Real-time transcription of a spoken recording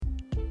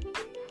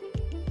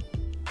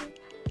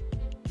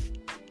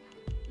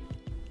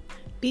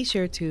Be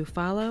sure to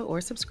follow or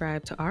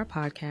subscribe to our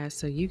podcast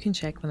so you can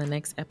check when the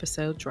next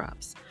episode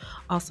drops.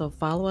 Also,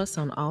 follow us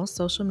on all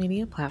social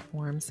media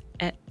platforms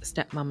at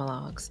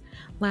Stepmamalogs.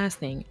 Last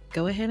thing,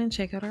 go ahead and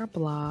check out our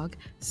blog,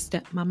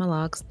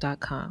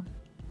 stepmamalogs.com.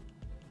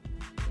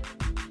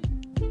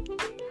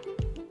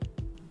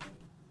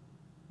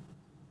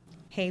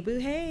 Hey boo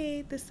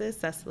hey, this is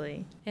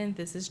Cecily. And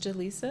this is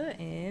Jaleesa,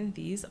 and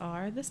these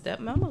are the Step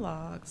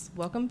Monologues.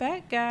 Welcome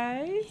back,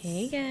 guys.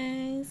 Hey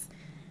guys.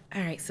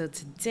 All right, so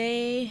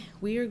today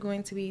we are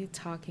going to be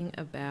talking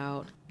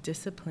about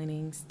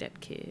disciplining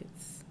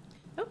stepkids.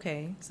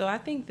 Okay, so I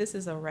think this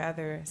is a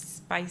rather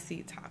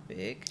spicy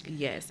topic.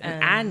 Yes,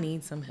 and I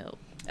need some help.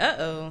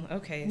 Uh-oh,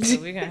 okay,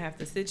 so we're going to have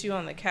to sit you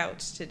on the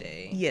couch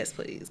today. Yes,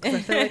 please, because I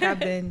feel like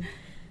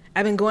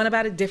I've been going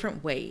about it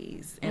different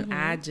ways, and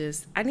I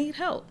need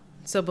help.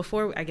 So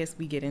before, I guess,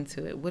 we get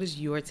into it, what is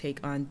your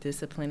take on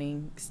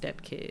disciplining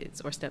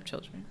stepkids or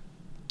stepchildren?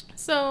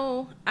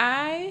 So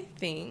I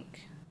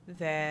think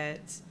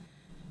that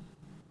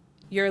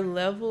your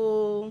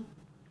level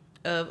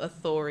of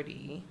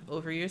authority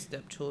over your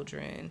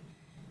stepchildren,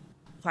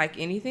 like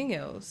anything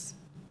else,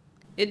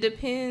 it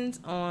depends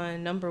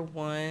on, number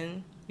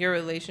one, your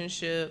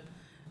relationship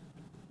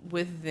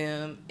with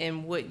them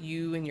and what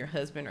you and your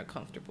husband are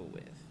comfortable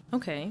with.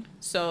 Okay.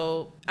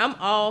 So I'm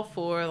all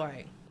for,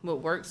 like,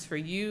 what works for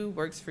you.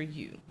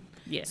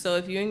 Yes. So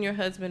if you and your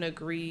husband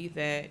agree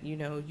that, you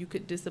know, you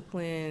could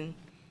discipline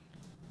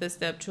the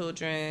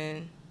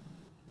stepchildren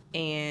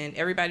and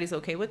everybody's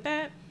okay with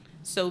that,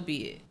 so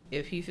be it.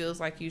 If he feels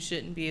like you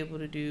shouldn't be able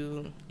to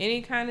do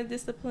any kind of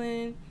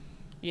discipline,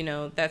 you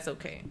know, that's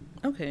okay.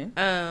 Okay.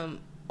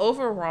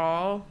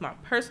 Overall, my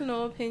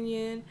personal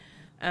opinion,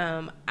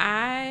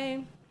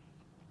 I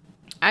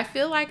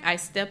feel like I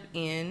step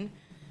in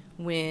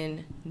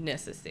when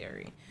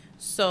necessary.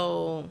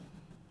 So,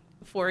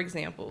 for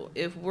example,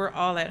 if we're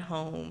all at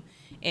home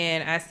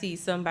and I see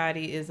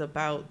somebody is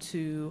about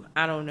to,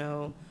 I don't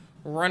know,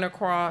 run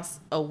across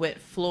a wet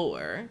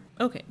floor.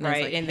 Okay.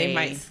 Right. Like, and hey, they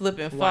might slip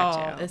and fall.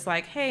 out. It's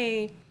like,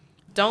 hey,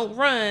 don't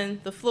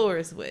run. The floor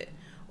is wet.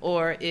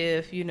 Or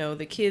if, you know,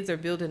 the kids are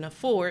building a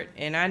fort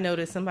and I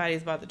notice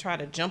somebody's about to try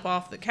to jump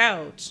off the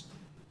couch.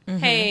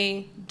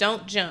 Hey,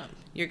 don't jump.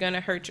 You're going to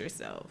hurt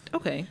yourself.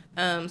 Okay.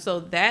 So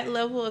that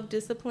level of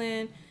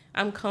discipline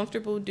I'm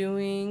comfortable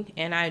doing,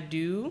 and I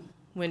do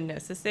when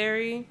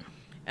necessary.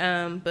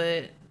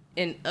 But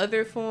in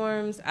other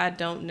forms, I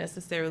don't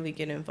necessarily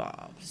get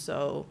involved.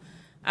 So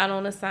I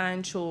don't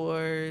assign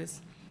chores.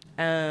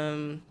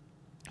 When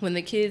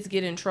the kids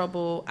get in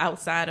trouble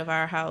outside of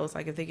our house,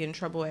 like if they get in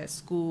trouble at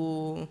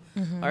school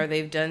or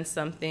they've done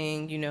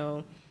something, you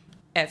know,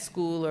 at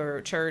school or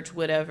church,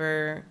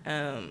 whatever,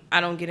 I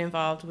don't get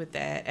involved with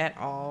that at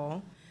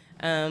all.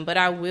 But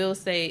I will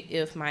say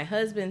if my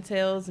husband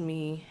tells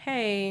me,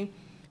 hey,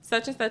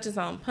 such and such is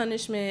on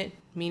punishment,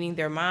 meaning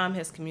their mom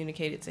has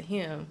communicated to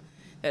him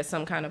that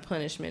some kind of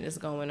punishment is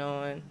going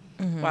on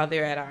while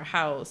they're at our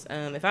house.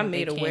 If I'm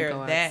made aware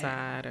of that,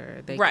 outside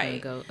or they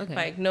right, can't go, okay,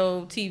 like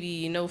no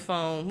TV, no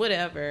phone,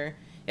 whatever.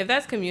 If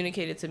that's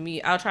communicated to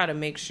me, I'll try to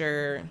make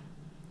sure,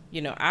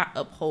 you know, I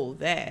uphold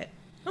that.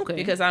 Okay.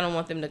 Because I don't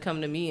want them to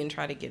come to me and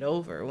try to get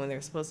over when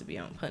they're supposed to be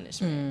on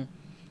punishment.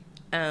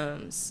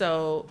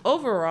 So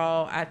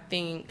overall, I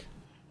think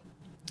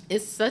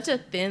it's such a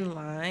thin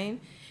line,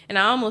 and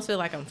I almost feel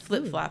like I'm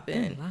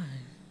flip-flopping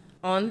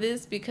on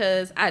this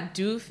because I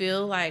do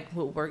feel like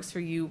what works for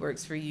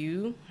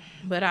you,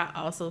 but I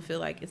also feel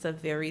like it's a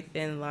very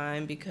thin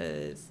line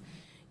because,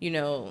 you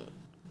know,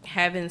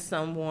 having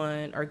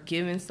someone or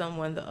giving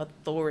someone the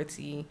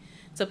authority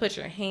to put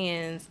your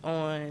hands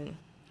on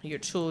your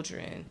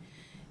children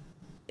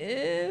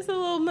is a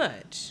little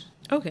much.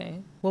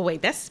 Okay. Well,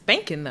 wait, that's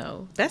spanking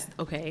though. That's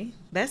okay.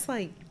 That's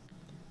like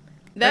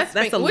that's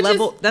a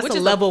level. That's a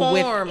level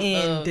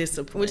within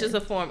discipline, which is a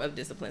form of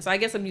discipline. So I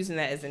guess I'm using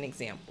that as an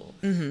example.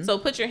 So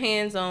put your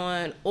hands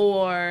on,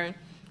 or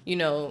you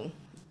know,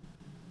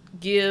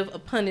 give a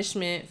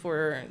punishment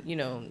for, you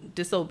know,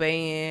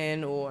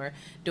 disobeying or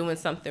doing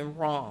something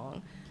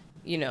wrong.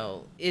 You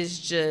know,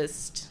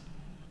 it's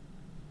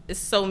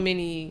so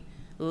many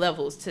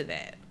levels to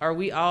that. Are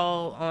we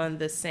all on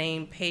the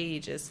same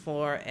page as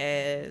far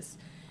as,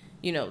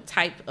 you know,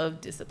 type of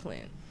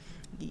discipline?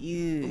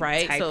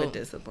 Right? Type of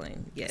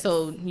discipline. Yes.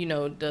 So, you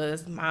know,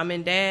 does mom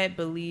and dad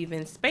believe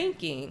in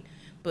spanking,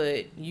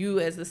 but you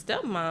as a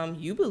stepmom,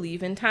 you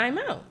believe in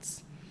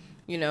timeouts?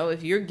 You know,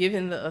 if you're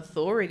given the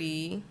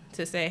authority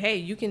to say, hey,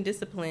 you can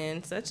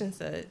discipline such and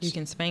such. You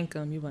can spank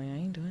them. You're like, I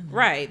ain't doing that.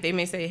 Right. They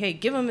may say, hey,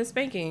 give them a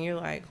spanking. And you're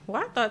like,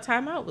 well, I thought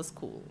timeout was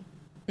cool.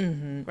 Right.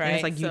 And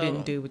it's like you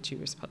didn't do what you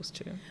were supposed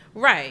to.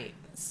 Right.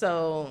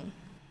 So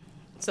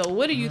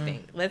what do you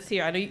think? Let's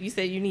hear. I know you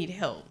said you need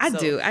help. I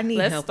do. I need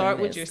help. Let's start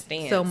with your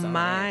stance.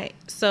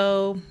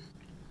 So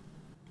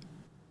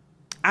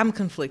I'm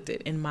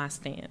conflicted in my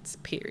stance,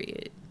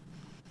 period.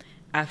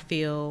 I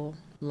feel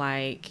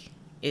like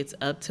it's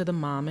up to the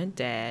mom and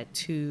dad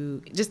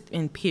to, just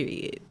in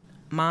period,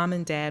 mom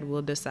and dad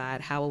will decide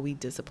how will we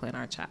discipline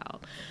our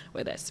child,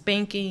 whether that's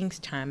spankings,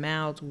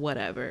 timeouts,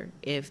 whatever.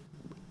 If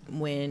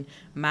when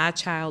my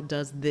child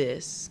does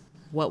this,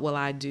 what will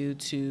I do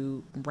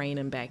to rein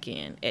him back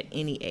in at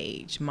any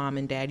age? Mom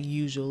and dad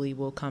usually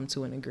will come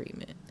to an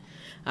agreement.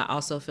 I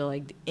also feel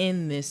like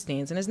in this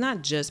stance, and it's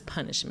not just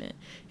punishment,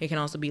 it can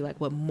also be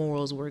like what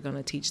morals we're going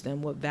to teach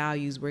them, what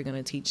values we're going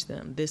to teach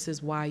them. This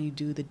is why you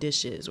do the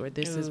dishes, or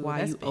this is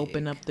why you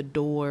open up the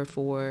door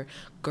for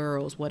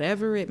girls,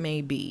 whatever it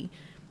may be.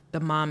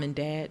 The mom and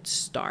dad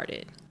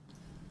started.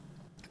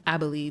 I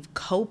believe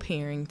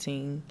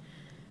co-parenting,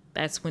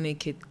 that's when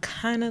it could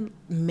kind of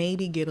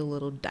maybe get a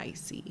little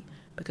dicey,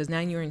 because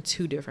now you're in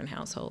two different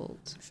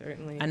households.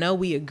 Certainly. I know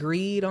we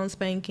agreed on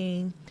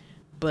spanking,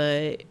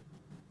 but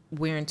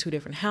we're in two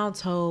different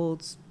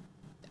households.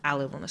 I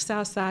live on the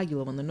south side, you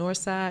live on the north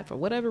side. For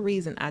whatever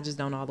reason, I just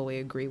don't all the way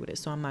agree with it,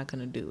 so I'm not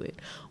going to do it.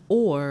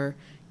 Or,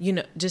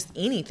 just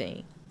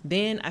anything.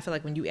 Then I feel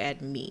like when you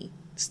add me,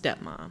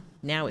 stepmom,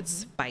 now it's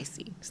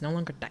spicy. It's no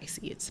longer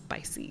dicey, it's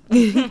spicy.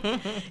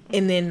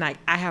 And then, like,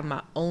 I have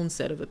my own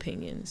set of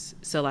opinions.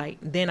 So, like,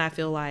 then I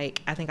feel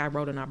like, I think I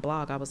wrote in our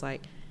blog, I was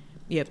like,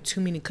 you have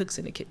too many cooks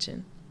in the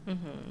kitchen.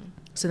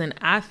 So then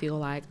I feel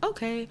like,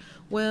 okay,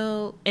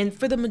 well, and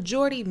for the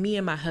majority, me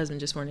and my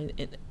husband, just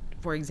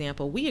for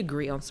example, we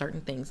agree on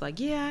certain things. Like,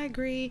 yeah, I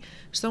agree.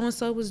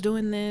 So-and-so was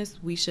doing this.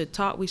 We should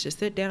talk. We should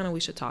sit down and we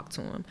should talk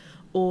to him.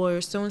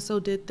 Or so-and-so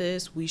did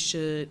this. We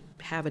should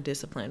have a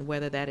discipline,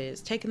 whether that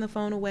is taking the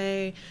phone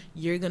away,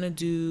 you're going to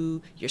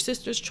do your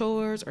sister's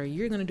chores, or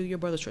you're going to do your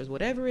brother's chores,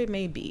 whatever it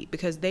may be,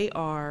 because they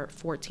are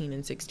 14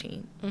 and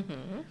 16.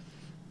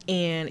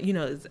 And,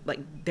 it's like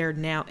they're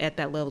now at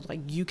that level,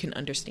 like you can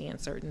understand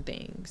certain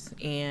things.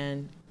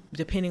 And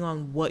depending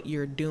on what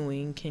you're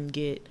doing can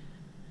get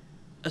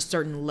a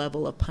certain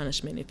level of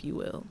punishment, if you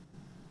will.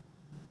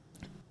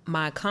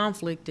 My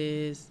conflict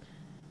is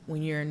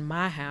when you're in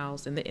my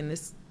house, and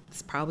this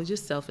is probably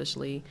just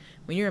selfishly,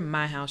 when you're in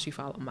my house, you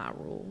follow my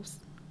rules.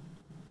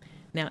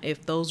 Now,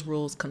 if those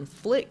rules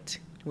conflict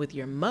with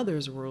your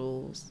mother's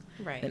rules,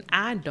 right, then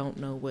I don't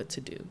know what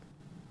to do.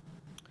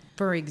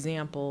 For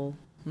example,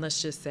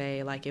 let's just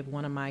say, like, if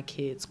one of my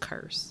kids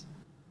curse,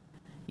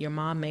 your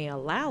mom may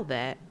allow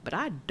that, but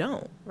I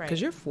don't. Right.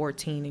 Because you're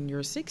 14 and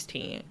you're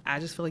 16. I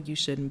just feel like you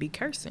shouldn't be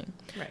cursing.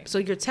 Right. So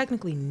you're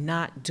technically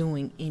not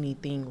doing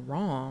anything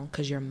wrong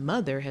because your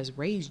mother has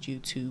raised you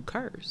to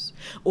curse.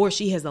 Or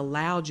she has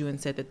allowed you and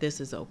said that this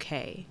is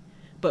okay.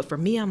 But for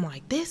me, I'm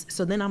like, this.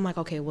 So then I'm like,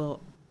 okay, well,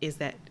 is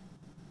that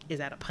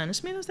a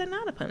punishment or is that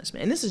not a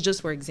punishment? And this is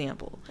just for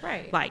example.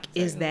 Right. Like,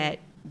 Certainly. Is that,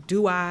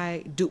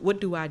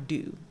 what do I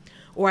do?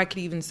 Or I could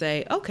even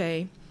say,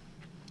 okay,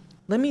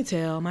 let me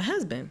tell my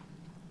husband,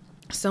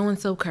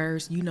 so-and-so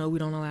curse, we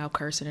don't allow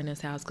cursing in this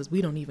house because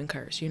we don't even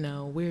curse,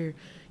 we're,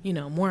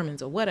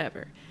 Mormons or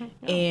whatever.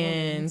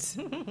 And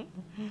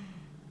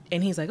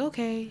he's like,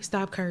 okay,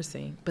 stop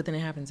cursing. But then it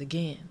happens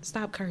again.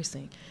 Stop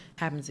cursing.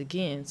 Happens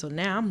again. So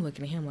now I'm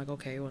looking at him like,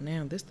 okay, well,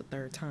 now this is the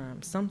third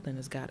time. Something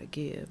has got to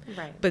give.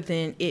 Right. But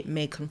then it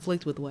may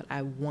conflict with what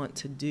I want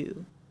to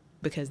do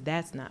because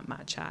that's not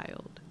my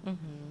child.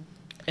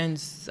 And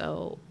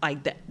so,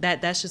 like,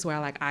 that's just where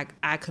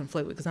I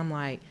conflict with, because I'm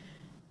like,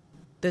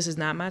 this is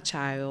not my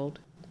child,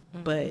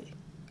 but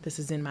this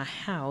is in my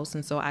house,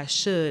 and so I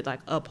should, like,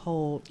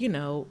 uphold, like, I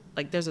feel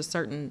like there's a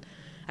certain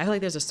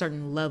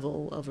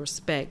level of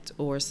respect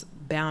or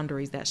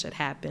boundaries that should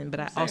happen, but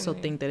I also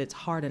think that it's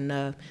hard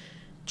enough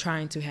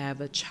trying to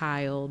have a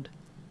child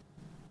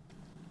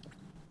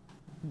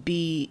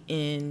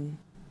being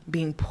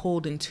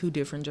pulled in two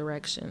different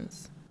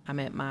directions. I'm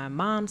at my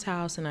mom's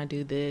house and I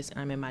do this,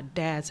 and I'm at my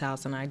dad's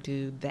house and I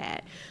do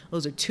that.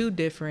 Those are two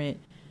different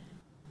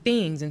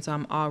things, and so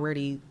I'm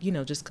already,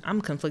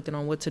 I'm conflicted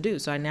on what to do.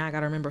 So now I got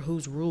to remember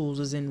whose rules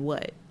is in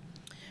what.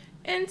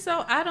 And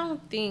so I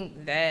don't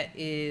think that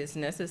is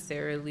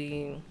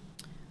necessarily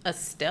a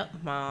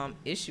stepmom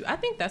issue. I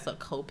think that's a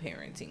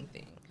co-parenting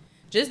thing.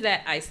 Just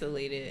that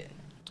isolated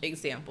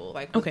example,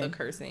 like with the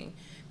cursing.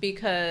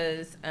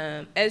 Because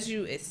as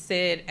you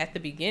said at the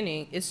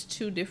beginning, it's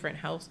two different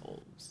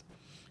households.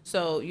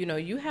 So,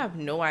 you have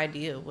no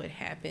idea what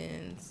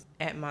happens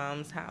at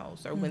mom's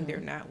house or when they're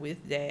not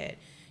with dad.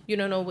 You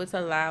don't know what's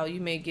allowed.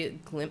 You may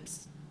get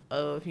glimpses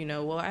of,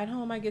 well, at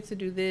home I get to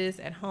do this.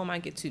 At home I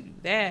get to do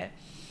that.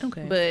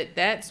 Okay. But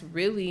that's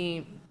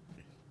really,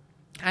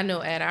 I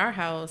know at our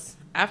house,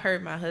 I've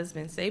heard my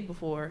husband say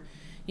before,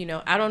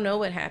 I don't know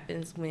what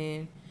happens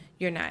when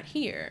you're not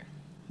here.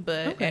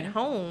 But at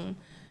home,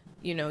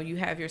 you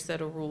have your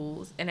set of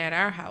rules. And at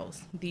our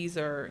house, these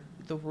are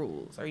the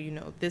rules. Or,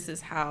 this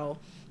is how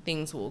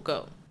things will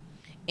go.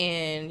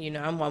 And,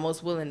 I'm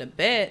almost willing to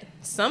bet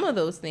some of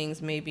those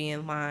things may be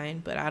in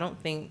line, but I don't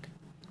think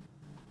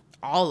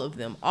all of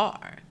them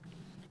are.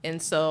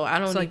 And so I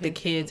don't So, like, the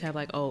kids have,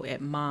 like,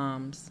 at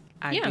mom's,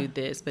 I do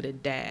this, but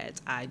at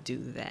dad's, I do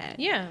that.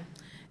 Yeah.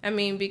 I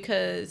mean,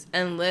 because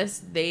unless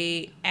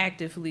they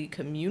actively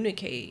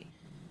communicate,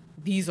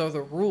 these are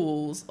the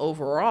rules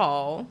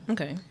overall.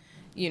 Okay.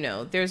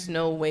 There's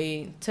no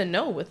way to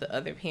know what the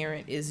other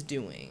parent is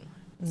doing.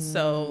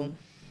 So,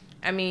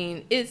 I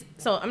mean,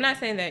 I'm not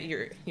saying that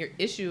your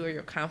issue or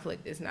your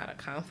conflict is not a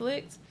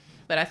conflict,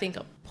 But I think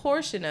a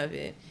portion of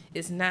it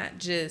is not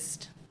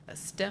just a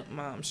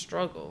stepmom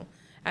struggle.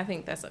 I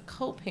think that's a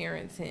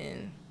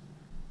co-parenting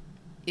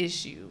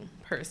issue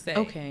per se.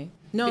 Okay.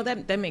 No,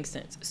 that makes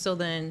sense. So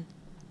then,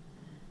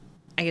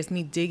 I guess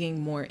me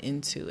digging more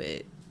into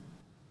it,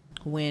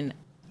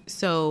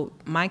 so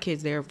my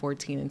kids, they're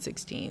 14 and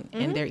 16,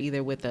 and they're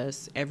either with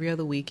us every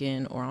other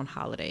weekend or on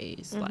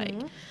holidays, like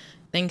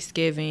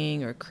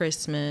Thanksgiving or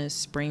Christmas,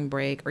 spring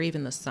break, or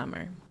even the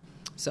summer.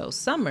 So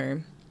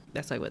summer,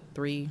 that's like what,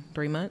 three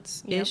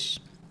months ish.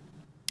 Yep.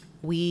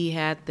 We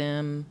had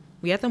them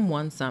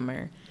one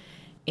summer,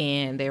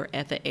 and they were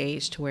at the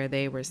age to where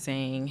they were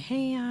saying,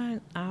 hey,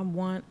 I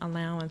want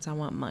allowance, I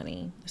want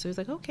money. So he's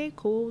like, okay,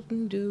 cool, we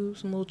can do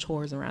some little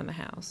chores around the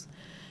house.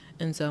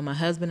 And so my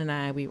husband and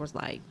I, we was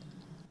like,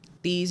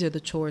 these are the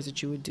chores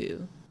that you would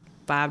do.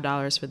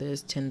 $5 for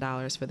this,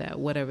 $10 for that,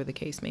 whatever the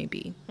case may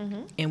be.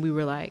 And we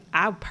were like,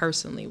 I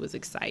personally was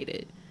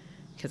excited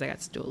because I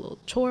got to do a little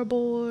chore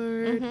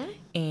board,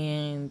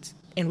 and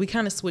we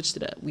kind of switched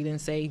it up. We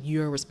didn't say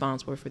you're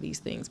responsible for these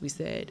things. We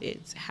said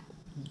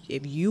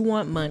if you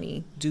want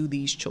money, do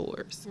these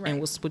chores. Right. And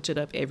we'll switch it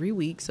up every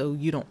week so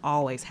you don't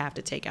always have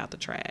to take out the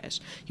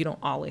trash. You don't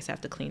always have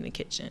to clean the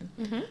kitchen.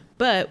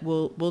 But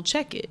we'll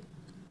check it.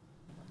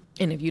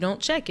 And if you don't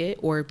check it,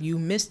 or if you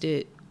missed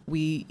it,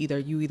 you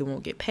either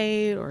won't get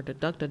paid or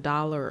deduct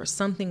 $1 or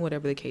something,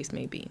 whatever the case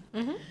may be.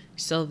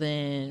 So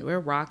then we're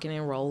rocking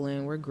and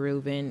rolling, we're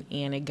grooving,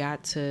 and it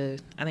got to,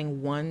 I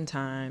think one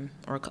time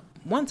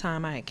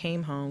I had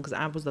came home because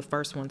I was the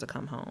first one to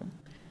come home.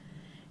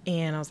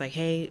 And I was like,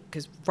 hey,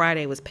 because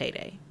Friday was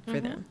payday for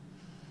them.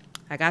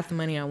 I got the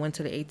money, I went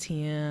to the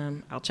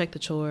ATM, I'll check the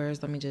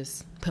chores, let me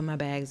just put my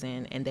bags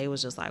in. And they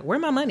was just like, where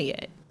my money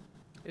at?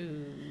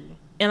 Ooh.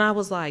 And I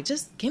was like,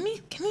 just give me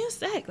a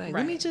sec. Like,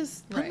 let me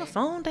just put my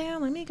phone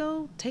down. Let me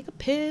go take a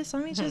piss.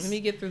 Let me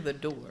get through the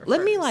door.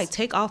 Let me like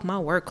take off my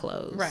work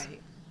clothes.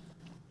 Right.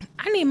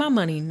 I need my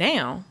money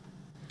now.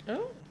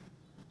 Oh.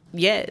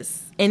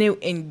 Yes.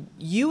 And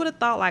you would have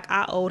thought like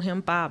I owed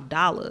him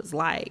 $5.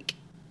 Like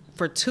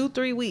for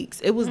 2-3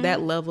 weeks, it was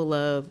that level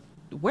of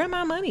where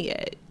my money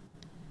at?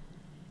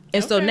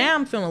 And so now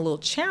I'm feeling a little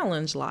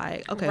challenged.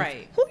 Like,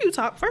 okay, who you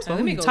talk? First of all,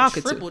 who you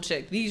talking to? Let me go triple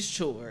check these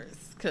chores.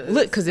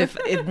 Because if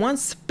one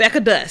speck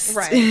of dust.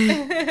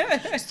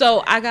 Right.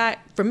 So I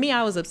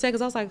was upset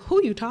because I was like,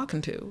 who you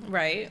talking to?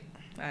 Right.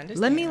 I understand.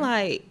 Let me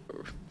like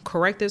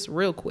correct this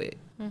real quick.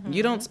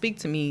 You don't speak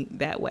to me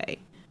that way.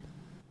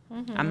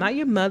 I'm not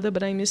your mother,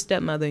 but I'm your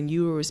stepmother, and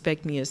you will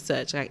respect me as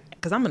such.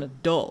 Because I'm an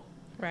adult.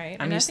 Right.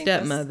 I'm your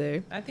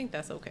stepmother. I think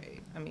that's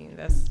okay. I mean,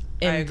 that's...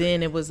 And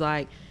then it was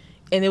like,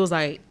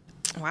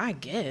 well, I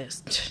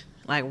guess.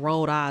 Like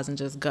rolled eyes and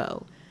just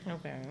go.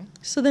 Okay.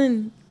 So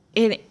then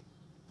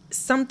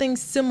something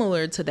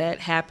similar to that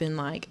happened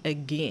like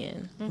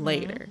again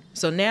later.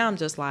 So now I'm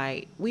just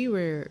like, we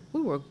were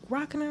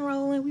rocking and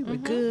rolling, we were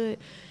good,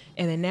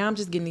 and then now I'm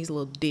just getting these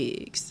little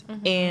digs.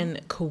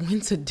 And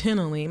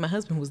coincidentally, my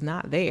husband was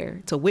not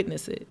there to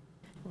witness it.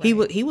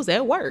 Right. He was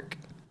at work,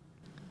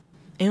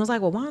 and it was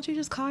like, well, why don't you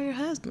just call your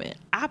husband?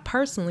 I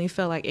personally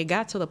felt like it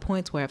got to the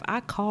point where if I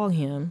call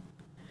him,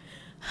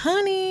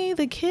 honey,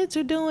 the kids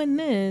are doing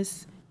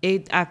this,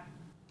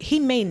 he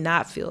may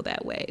not feel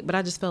that way, but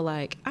I just feel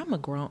like I'm a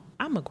grown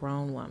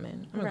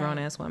woman. I'm a grown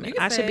ass woman.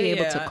 I should be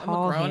able to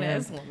call him. I'm a grown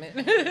ass woman.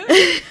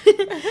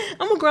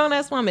 I'm a grown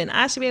ass woman.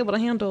 I should be able to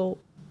handle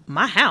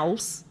my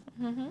house,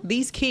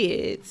 these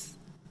kids,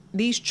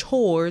 these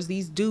chores,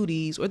 these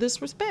duties, or this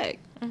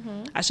respect.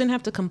 I shouldn't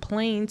have to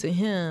complain to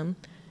him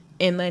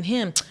and let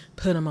him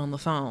put him on the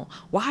phone.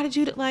 Why did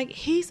you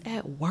he's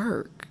at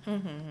work.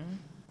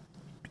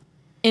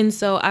 And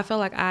so I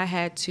felt like I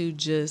had to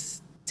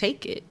just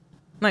take it.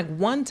 Like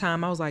one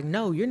time I was like,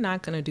 no, you're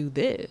not going to do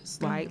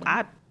this. Like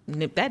I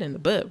nipped that in the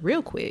bud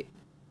real quick.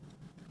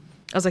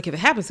 I was like, if it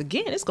happens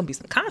again, it's going to be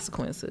some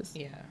consequences.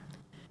 Yeah.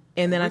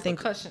 And then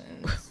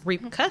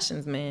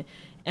repercussions, man.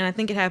 And I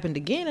think it happened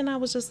again. And I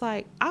was just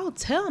like, I'll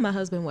tell my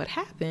husband what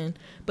happened.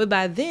 But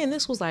by then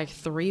this was like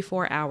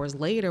 3-4 hours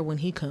later when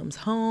he comes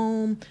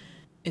home.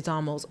 It's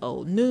almost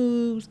old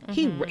news.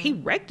 He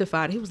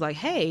rectified. He was like,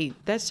 hey,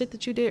 that shit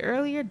that you did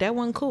earlier, that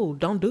wasn't cool.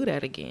 Don't do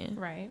that again.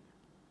 Right.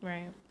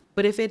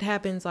 But if it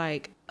happens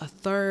like a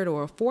third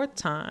or a fourth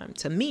time,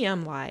 to me,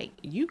 I'm like,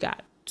 you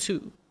got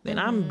 2. Then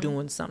I'm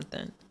doing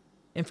something.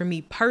 And for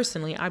me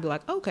personally, I'd be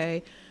like,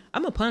 okay,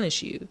 I'm going to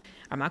punish you.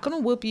 I'm not going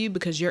to whoop you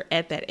because you're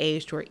at that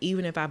age where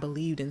even if I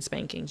believed in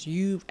spankings,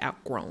 you've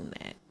outgrown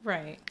that.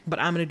 Right. But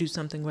I'm going to do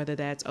something, whether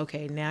that's,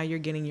 okay, now you're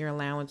getting your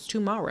allowance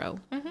tomorrow.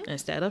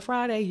 Instead of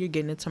Friday, you're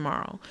getting it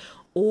tomorrow.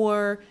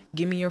 Or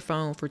give me your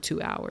phone for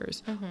 2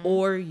 hours.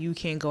 Or you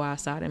can go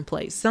outside and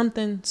play.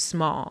 Something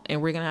small.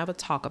 And we're going to have a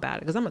talk about it.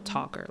 Because I'm a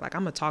talker. Like,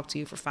 I'm going to talk to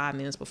you for 5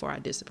 minutes before I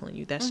discipline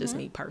you. That's just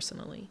me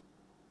personally.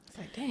 It's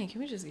like, dang,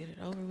 can we just get it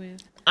over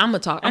with? I'm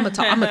going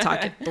to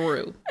talk it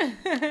through.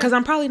 Because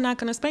I'm probably not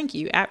going to spank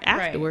you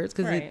afterwards.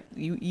 Because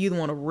you either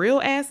want a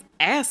real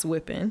ass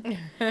whipping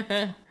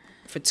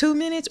for 2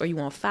 minutes, or you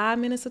want 5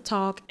 minutes of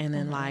talk and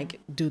then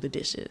do the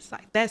dishes.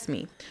 Like, that's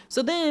me.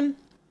 So then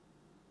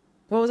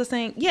what was I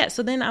saying? Yeah.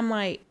 So then I'm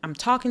like, I'm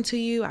talking to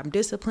you. I'm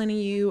disciplining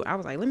you. I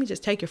was like, let me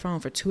just take your phone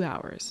for 2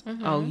 hours.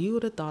 Mm-hmm. Oh, you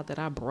would have thought that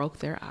I broke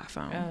their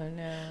iPhone. Oh,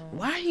 no.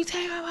 Why are you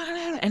taking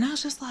my... And I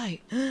was just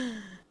like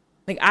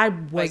I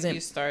wasn't... Like you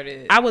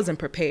started... I wasn't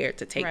prepared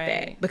to take right.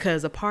 that,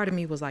 because a part of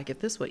me was like, if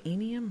this were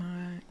any of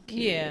my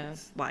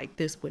kids, like,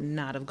 this would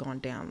not have gone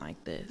down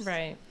like this.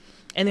 Right.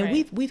 And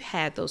then we've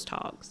had those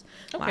talks.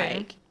 Okay.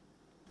 Like,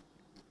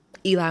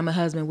 Eli, my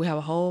husband, we have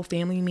a whole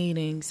family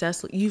meeting.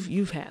 Cecily,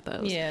 you've had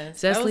those. Yeah.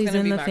 Cecily's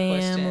in the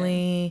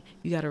family. Question.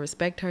 You got to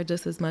respect her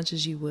just as much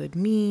as you would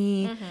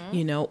me,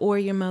 you know, or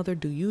your mother.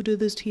 Do you do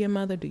this to your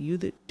mother? Do you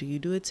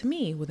do it to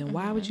me? Well, then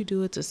why would you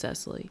do it to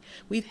Cecily?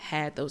 We've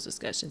had those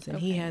discussions, and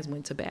he has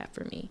went to bat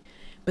for me.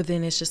 But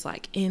then it's just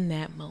like, in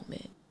that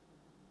moment,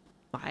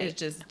 like, it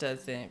just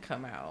doesn't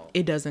come out.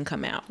 It doesn't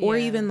come out. Yeah. Or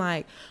even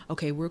like,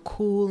 okay, we're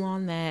cool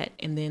on that.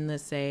 And then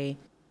let's say,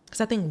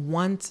 because I think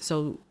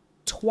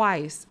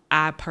twice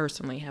I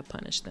personally have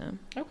punished them.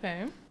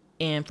 Okay.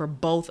 And for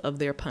both of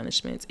their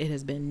punishments, it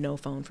has been no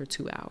phone for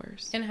 2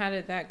 hours. And how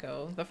did that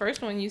go? The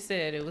first one you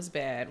said it was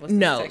bad. Was the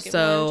second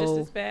one just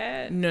as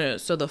bad? No.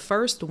 So the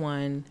first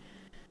one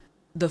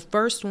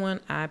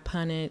I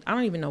punted, I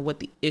don't even know what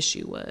the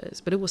issue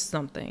was, but it was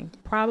something,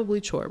 probably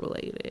chore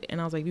related.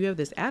 And I was like, you have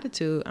this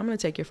attitude, I'm going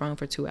to take your phone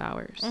for 2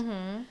 hours.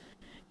 Mm-hmm.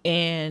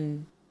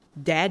 And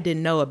Dad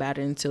didn't know about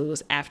it until it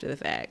was after the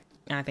fact.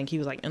 And I think he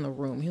was like in the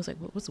room. He was like,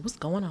 what's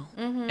going on?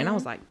 Mm-hmm. And I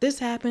was like, this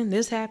happened.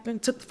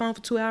 Took the phone for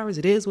 2 hours.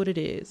 It is what it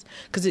is.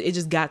 Because it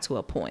just got to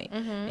a point.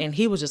 Mm-hmm. And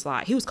he was just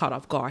like, he was caught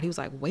off guard. He was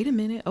like, wait a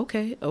minute.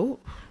 Okay. Oh,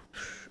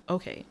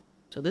 okay.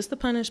 So this is the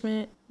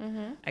punishment.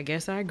 Mm-hmm. I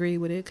guess I agree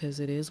with it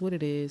because it is what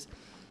it is.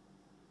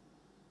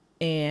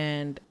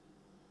 And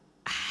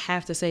I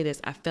have to say this.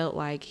 I felt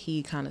like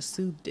he kind of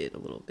soothed it a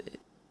little bit.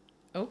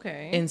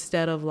 Okay.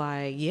 Instead of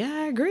like, yeah,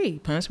 I agree.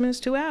 Punishment is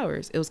 2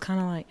 hours. It was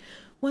kind of like,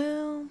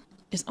 well...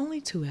 it's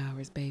only 2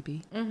 hours,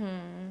 baby.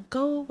 Mm-hmm.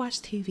 Go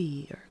watch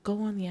TV or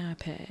go on the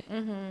iPad.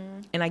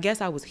 Mm-hmm. And I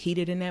guess I was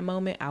heated in that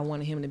moment. I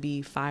wanted him to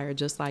be fired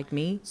just like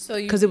me.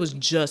 Because it was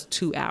just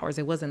 2 hours.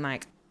 It wasn't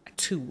like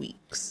 2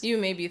 weeks. You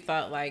maybe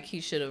thought like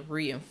he should have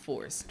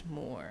reinforced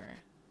more.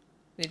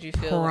 Did you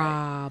feel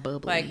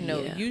probably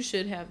no, you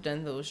should have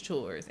done those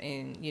chores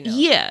and you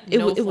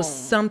know it was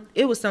something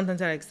to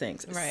that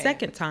extent. Right.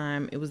 Second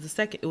time it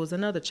was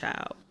another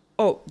child.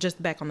 Oh,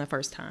 just back on the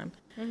first time.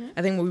 Mm-hmm.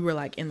 I think when we were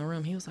like in the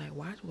room, he was like,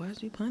 why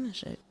did you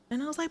punish it?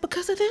 And I was like,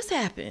 because of this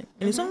happened.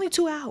 And it's only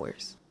 2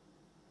 hours.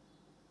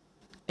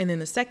 And then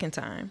the second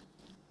time,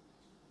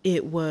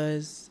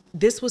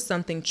 this was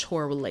something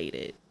chore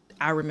related.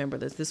 I remember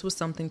this. This was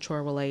something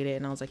chore related.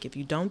 And I was like, if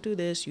you don't do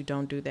this, you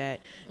don't do that.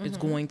 Mm-hmm. It's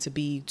going to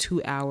be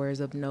 2 hours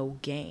of no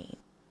gain.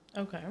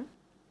 Okay.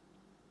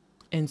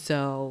 And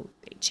so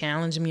they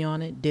challenged me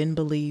on it, didn't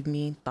believe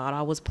me, thought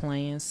I was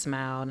playing,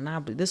 smiled.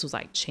 And this was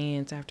like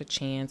chance after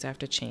chance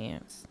after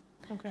chance.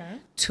 Okay.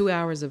 2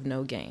 hours of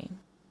no game.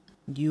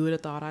 You would have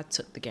thought I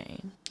took the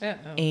game.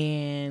 Uh-oh.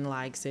 And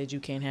like said,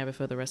 you can't have it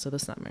for the rest of the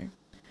summer.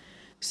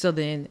 So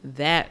then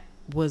that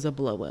was a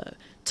blow up.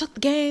 Took the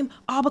game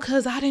all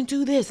because I didn't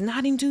do this and I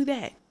didn't do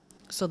that.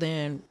 So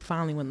then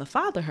finally when the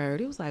father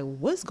heard, he was like,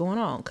 what's going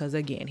on? Because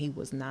again, he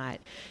was not,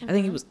 I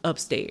think he was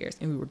upstairs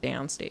and we were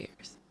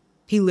downstairs.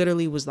 He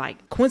literally was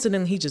like,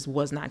 coincidentally, he just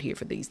was not here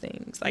for these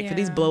things. Like for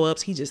these blow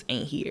ups, he just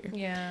ain't here.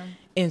 Yeah.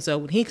 And so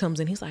when he comes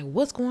in, he's like,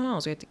 what's going on?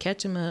 So we have to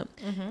catch him up.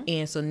 Mm-hmm.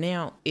 And so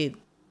now it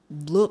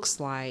looks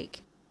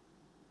like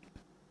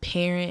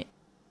parent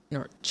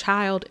or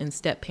child and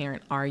step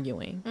parent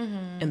arguing.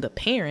 Mm-hmm. And the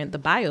parent, the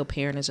bio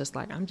parent is just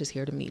like, I'm just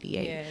here to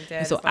mediate. Yeah,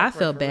 and so I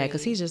felt bad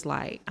because he's just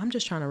like, I'm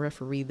just trying to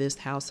referee this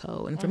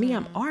household. And for me,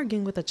 I'm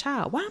arguing with a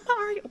child. Why am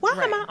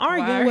I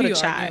arguing with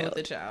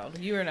a child?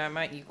 You are not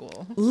my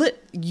equal.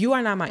 You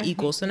are not my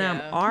equal. So now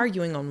I'm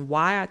arguing on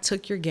why I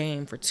took your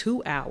game for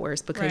 2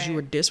 hours because you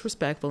were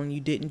disrespectful and you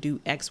didn't do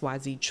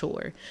XYZ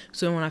chore.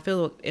 So when I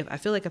feel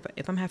like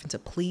if I'm having to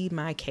plead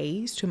my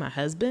case to my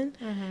husband,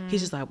 he's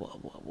just like,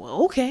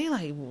 well, okay,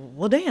 like,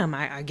 well, damn,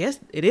 I guess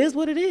it is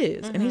what it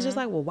is. Mm-hmm. And he's just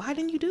like, well, why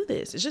didn't you do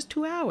this? It's just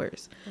 2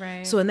 hours.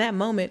 Right. So in that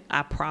moment,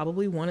 I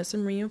probably wanted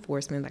some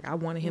reinforcement. Like I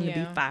wanted him to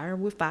be fire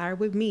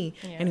with me.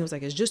 Yeah. And he was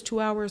like, it's just 2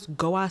 hours.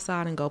 Go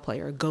outside and go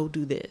play or go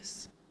do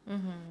this.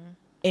 Mm-hmm.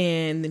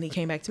 And then he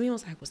came back to me and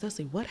was like, well,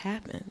 Cecily, what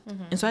happened?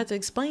 Mm-hmm. And so I had to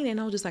explain it.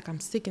 And I was just like, I'm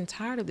sick and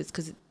tired of this.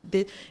 Because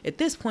at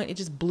this point, it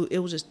just blew. It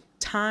was just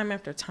time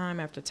after time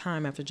after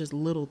time after just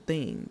little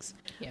things.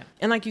 Yeah.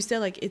 And like you said,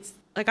 like it's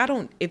like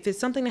if it's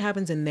something that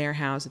happens in their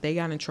house, if they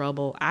got in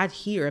trouble, I'd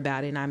hear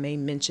about it and I may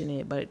mention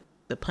it, but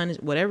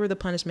whatever the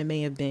punishment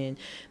may have been,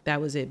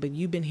 that was it. But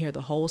you've been here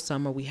the whole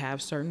summer. We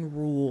have certain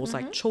rules,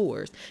 like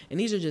chores, and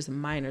these are just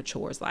minor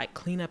chores, like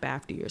clean up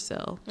after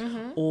yourself,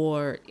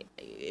 or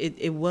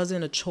it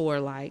wasn't a chore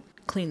like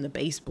clean the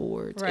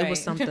baseboards. Right. It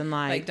was something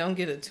like don't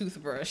get a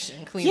toothbrush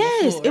and clean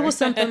the floor. It was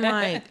something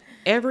like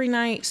every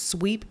night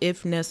sweep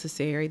if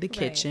necessary the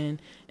kitchen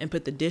and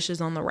put the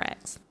dishes on the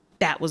racks.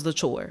 That was the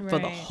chore for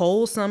the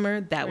whole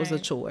summer. That was a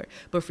chore.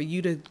 But for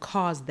you to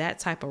cause that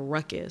type of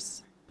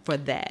ruckus for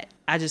that,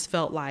 I just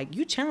felt like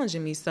you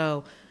challenging me.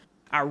 So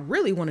I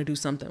really want to do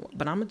something,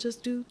 but I'm going to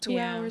just do 2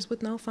 Yeah. hours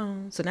with no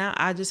phone. So now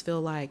I just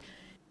feel like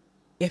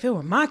if it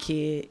were my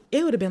kid,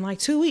 it would have been like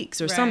 2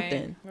 weeks or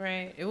something.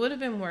 Right. It would have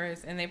been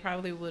worse, and they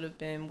probably would have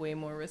been way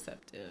more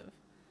receptive.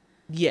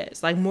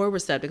 Yes, like more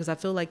receptive, because I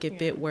feel like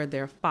if it were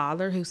their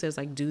father who says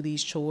like do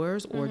these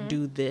chores or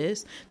do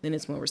this, then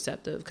it's more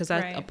receptive. Because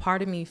a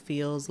part of me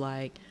feels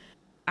like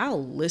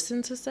I'll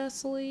listen to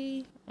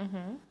Cecily,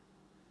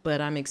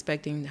 but I'm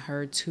expecting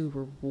her to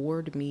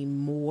reward me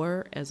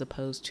more as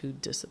opposed to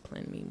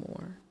discipline me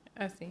more.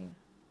 I see.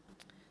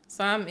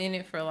 So I'm in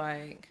it for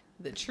like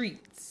the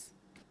treats.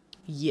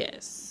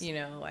 Yes. You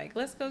know, like,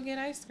 let's go get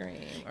ice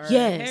cream. Or,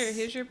 Yes.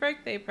 here's your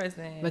birthday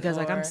present. Because,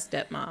 like, I'm Or,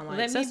 stepmom. Like, let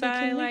me Cecily, buy,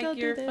 can we like, go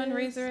your do this?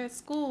 fundraiser at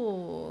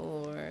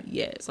school. Or,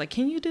 Yes. Like,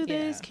 can you do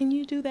this? Yeah. Can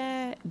you do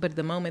that? But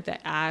the moment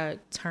that I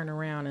turn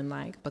around and,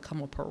 like,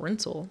 become a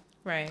parental,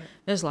 right.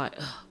 it's like,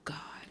 oh, God.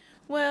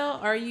 Well,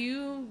 are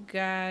you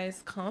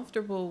guys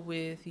comfortable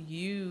with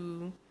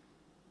you,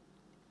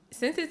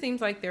 since it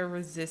seems like they're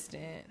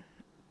resistant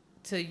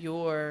to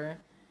your,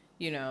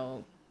 you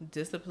know,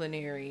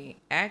 disciplinary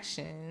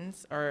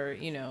actions, or,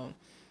 you know,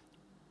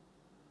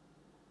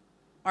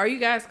 are you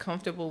guys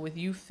comfortable with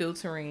you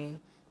filtering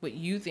what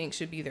you think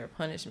should be their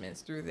punishments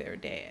through their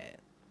dad?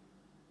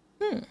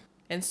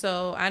 And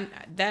so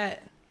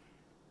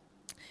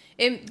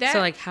So,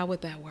 like, how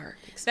would that work?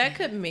 that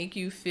could make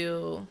you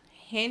feel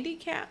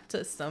handicapped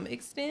to some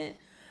extent,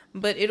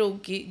 but it'll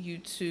get you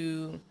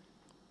to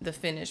the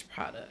finished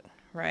product,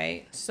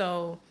 right?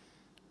 So,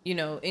 you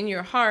know, in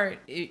your heart,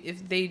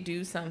 if they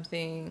do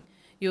something,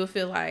 you'll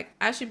feel like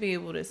I should be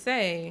able to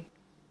say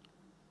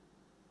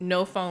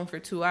no phone for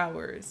 2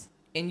 hours,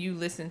 and you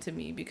listen to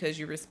me because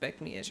you respect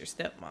me as your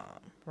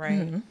stepmom,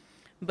 right?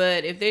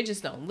 But if they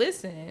just don't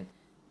listen,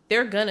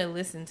 they're gonna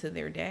listen to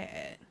their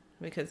dad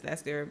because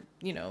that's their,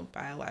 you know,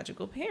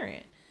 biological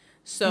parent.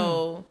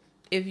 So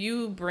if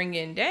you bring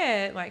in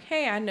dad, like,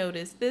 hey, I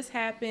noticed this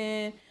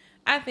happened.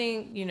 I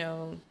think, you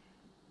know,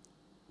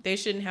 they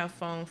shouldn't have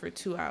phone for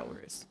 2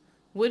 hours.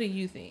 What do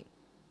you think?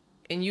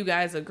 And you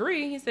guys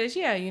agree. He says,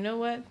 yeah, you know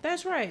what?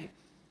 That's right.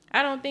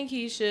 I don't think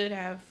he should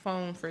have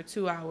phone for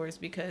 2 hours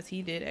because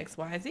he did X,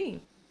 Y,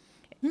 Z.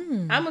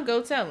 I'm going to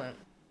go tell him.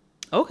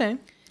 Okay.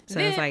 Sounds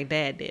Then- like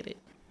dad did it.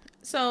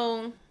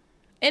 So,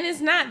 and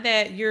it's not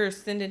that you're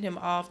sending him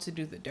off to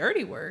do the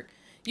dirty work.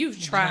 You've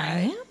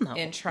tried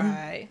and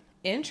tried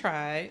and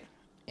tried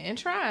and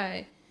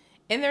tried,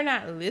 and they're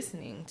not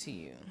listening to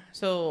you.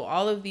 So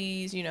all of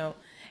these, you know,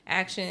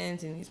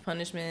 actions and these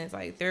punishments,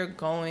 like, they're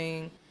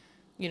going,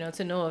 you know,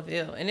 to no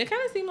avail. And it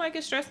kind of seemed like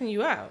it's stressing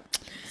you out.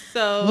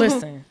 So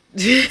Listen.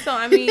 so,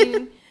 I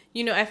mean,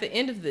 you know, at the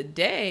end of the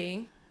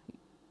day,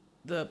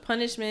 the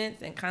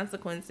punishments and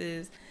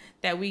consequences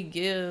that we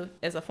give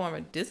as a form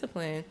of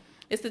discipline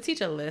is to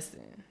teach a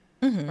lesson,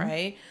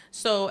 right?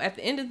 So at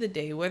the end of the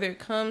day, whether it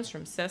comes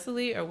from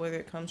Cecily or whether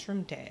it comes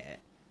from dad,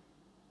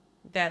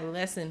 that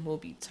lesson will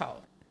be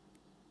taught.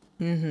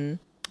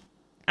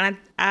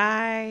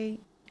 I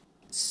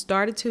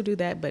started to do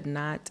that, but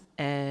not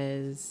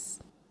as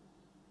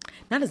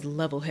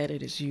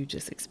level-headed as you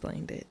just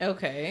explained it.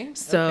 Okay.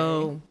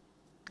 So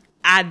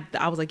I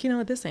was like, you know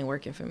what, this ain't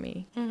working for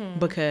me.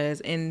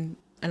 Because, and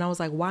I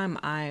was like, why am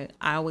I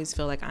always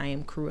feel like I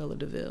am Cruella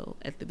DeVille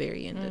at the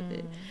very end of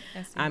it.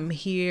 I'm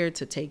here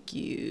to take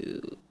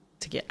you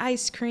to get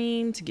ice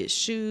cream, to get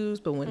shoes.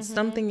 But when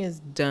something is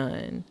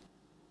done,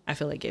 I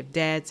feel like if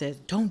dad says,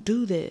 don't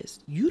do this,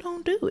 you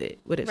don't do it.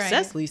 But if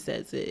Cecily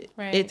says it,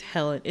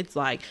 it's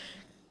like,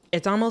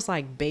 it's almost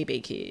like baby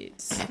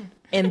kids.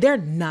 And they're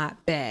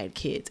not bad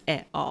kids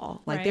at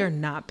all. Like, they're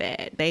not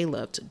bad. They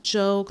love to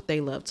joke. They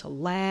love to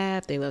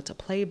laugh. They love to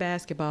play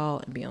basketball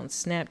and be on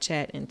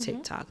Snapchat and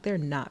TikTok. They're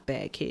not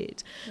bad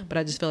kids. But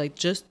I just feel like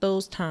just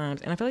those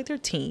times, and I feel like they're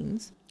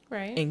teens.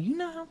 Right. And you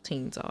know how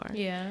teens are.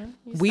 Yeah.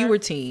 We were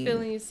teens.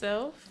 Feeling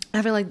yourself.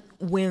 I feel like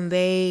when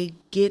they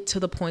get to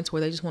the points where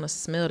they just want to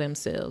smell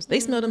themselves,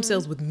 they smell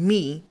themselves with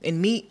me and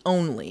me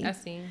only. I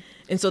see.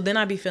 And so then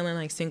I'd be feeling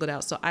like singled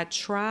out. So I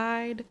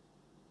tried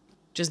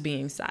just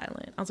being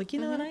silent. I was like, you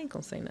know what? I ain't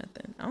gonna say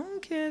nothing. I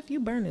don't care if you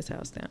burn this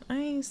house down. I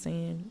ain't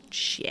saying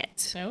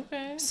shit.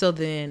 Okay. So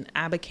then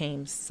I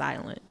became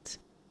silent.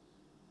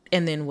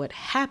 And then what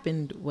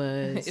happened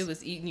was... It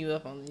was eating you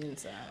up on the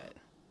inside.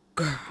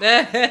 Girl.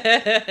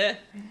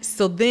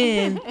 So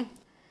then...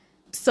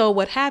 So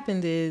what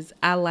happened is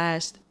I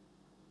lashed...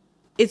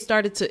 It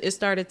started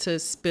to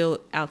spill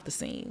out the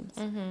seams.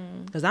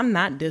 Because I'm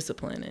not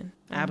disciplining.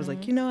 I was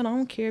like, you know what? I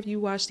don't care if you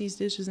wash these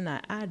dishes or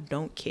not. I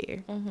don't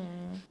care.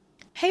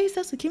 Hey,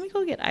 Cecily, can we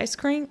go get ice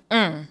cream?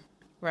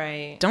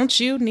 Right. Don't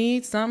you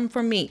need something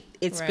from me?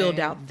 It spilled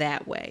out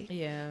that way.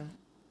 Yeah.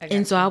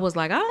 And so I was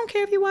like, I don't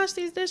care if you wash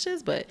these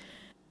dishes, but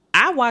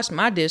I washed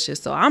my dishes,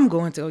 so I'm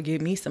going to go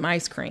get me some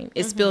ice cream.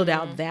 It spilled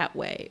out that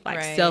way,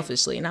 like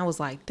selfishly. And I was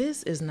like,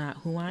 this is not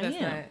who I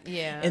am.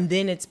 And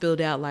then it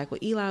spilled out like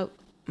with Eli,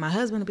 my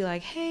husband would be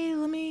like, hey,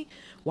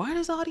 why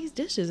there's all these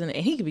dishes? And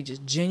he could be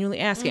just genuinely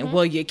asking,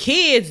 well, your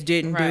kids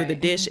didn't do the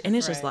dish. And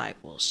it's just like,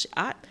 well,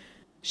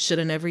 should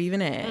have never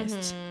even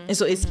asked. And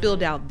so it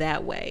spilled out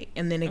that way.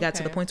 And then it got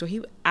to the point where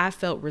I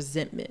felt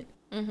resentment.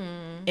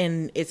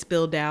 And it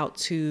spilled out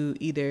to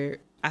either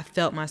I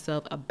felt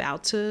myself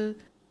about to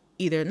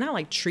either not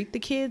like treat the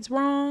kids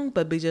wrong,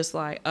 but be just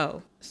like,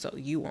 oh, so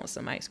you want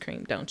some ice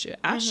cream, don't you?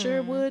 I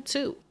sure would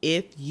too,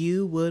 if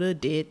you would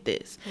have did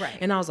this. Right.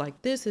 And I was like,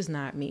 this is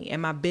not me.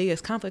 And my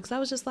biggest conflict, I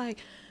was just like,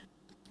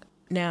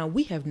 now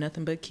we have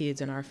nothing but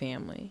kids in our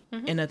family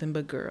and nothing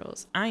but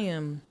girls.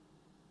 I'm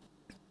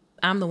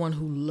the one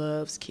who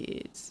loves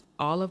kids.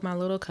 All of my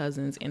little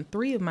cousins and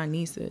 3 of my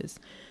nieces,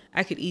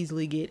 I could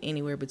easily get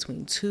anywhere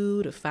between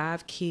 2 to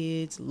 5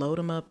 kids, load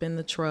them up in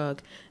the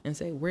truck and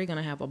say, we're going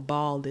to have a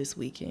ball this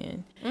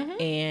weekend.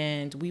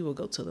 And we will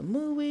go to the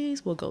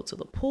movies, we'll go to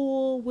the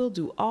pool, we'll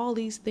do all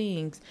these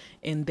things.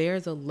 And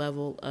there's a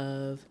level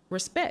of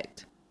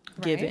respect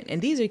given.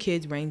 And these are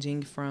kids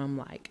ranging from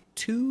like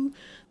 2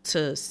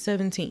 to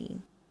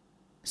 17.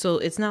 So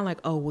it's not like,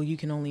 oh, well, you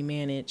can only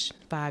manage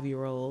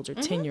 5-year-olds or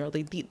 10-year-olds.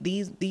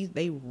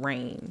 They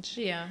range.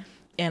 Yeah.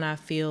 And I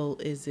feel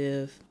as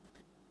if,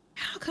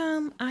 how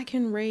come I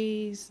can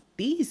raise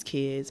these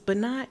kids, but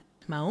not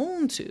my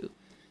own 2?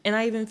 And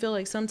I even feel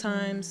like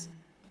sometimes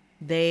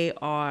they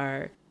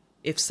are,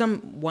 if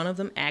one of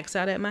them acts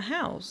out at my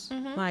house,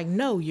 like,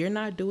 no, you're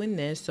not doing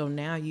this. So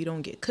now you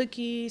don't get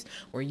cookies,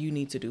 or you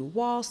need to do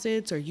wall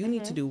sits, or you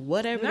need to do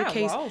whatever Not the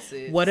case, wall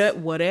sits.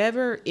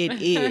 whatever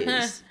it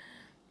is.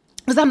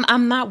 Because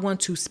I'm not one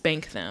to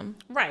spank them.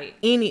 Right.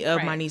 Any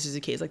of my nieces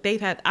and kids. Like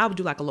I would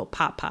do like a little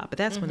pop, but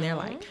that's when they're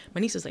like, my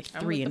niece is like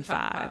 3 and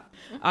 5. pop.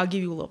 I'll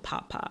give you a little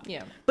pop.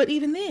 Yeah. But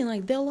even then,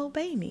 like, they'll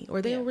obey me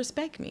or they'll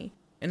respect me.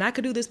 And I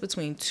could do this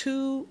between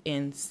 2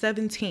 and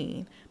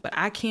 17, but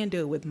I can't do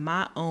it with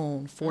my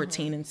own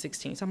 14 and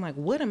 16. So I'm like,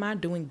 what am I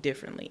doing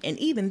differently? And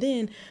even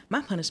then,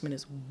 my punishment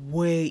is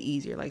way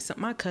easier. Like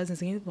my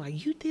cousins and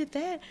like, you did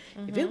that?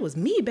 If it was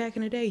me back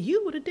in the day,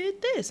 you would have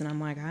did this. And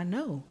I'm like, I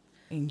know.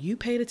 And you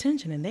paid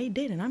attention and they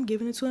did, and I'm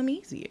giving it to them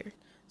easier.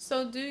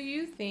 So do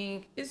you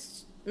think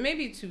it's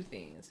maybe 2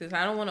 things? Because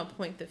I don't want to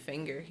point the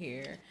finger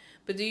here.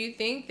 But do you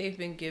think they've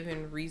been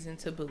given reason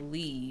to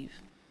believe,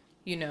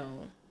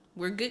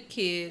 we're good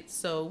kids,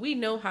 so we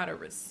know how to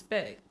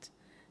respect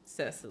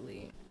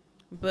Cecily.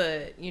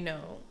 But,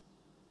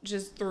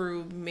 just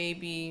through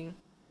maybe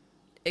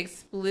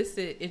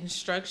explicit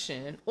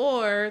instruction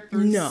or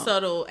through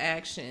subtle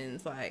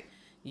actions, like,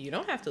 you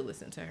don't have to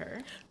listen to her.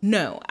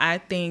 No, I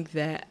think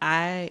that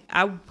I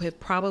have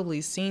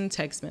probably seen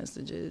text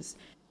messages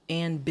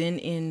and been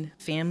in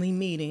family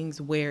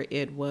meetings where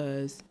it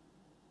was,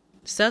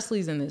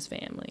 Cecily's in this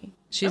family.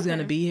 She's going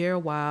to be here a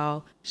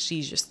while.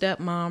 She's your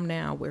stepmom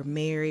now. We're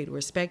married.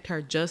 Respect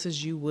her just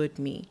as you would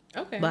me.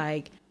 Okay.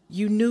 Like,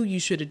 you knew you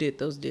should have did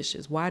those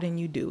dishes. Why didn't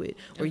you do it?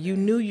 Or you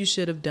knew you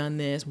should have done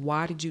this.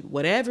 Why did you,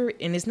 whatever.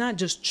 And it's not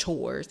just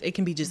chores. It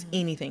can be just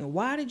anything.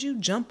 Why did you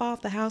jump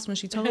off the house when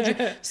she told you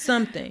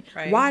something?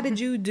 Right. Why did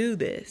you do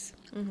this?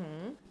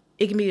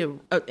 It can be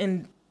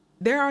and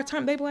there are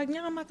times they be like,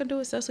 no, I'm not going to do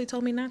it. Cecily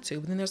told me not to.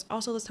 But then there's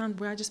also this time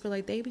where I just feel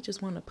like they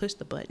just want to push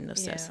the button of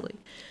Cecily.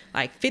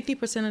 Like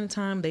 50% of the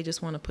time, they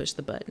just want to push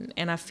the button.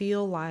 And I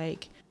feel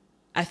like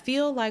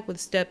with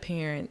step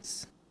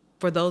parents,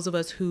 for those of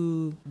us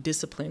who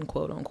discipline,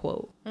 quote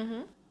unquote,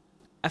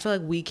 I feel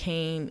like we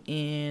came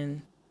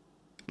in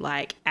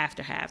like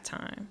after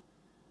halftime.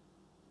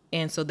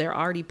 And so they're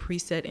already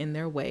preset in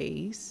their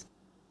ways.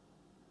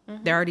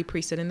 They're already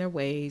preset in their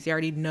ways. They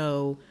already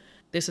know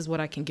this is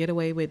what I can get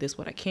away with. This is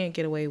what I can't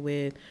get away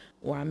with.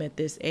 Or I'm at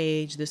this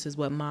age. This is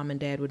what mom and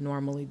dad would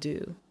normally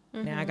do.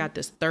 Now I got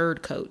this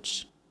 3rd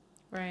coach.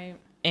 Right.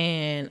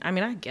 And I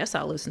mean, I guess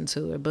I'll listen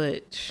to it,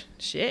 but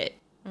shit.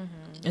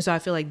 And so I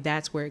feel like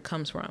that's where it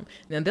comes from.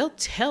 Then they'll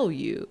tell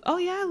you, oh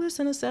yeah, I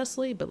listen to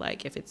Cecily, but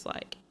like if it's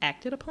like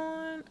acted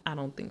upon, I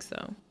don't think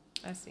so.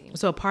 I see.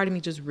 So a part of me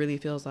just really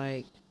feels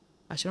like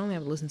I should only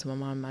have to listen to my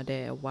mom and my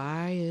dad.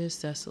 Why is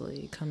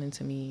Cecily coming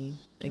to me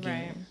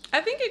again? Right.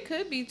 I think it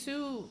could be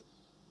too,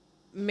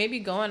 maybe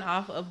going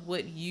off of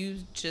what you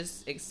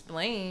just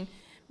explained,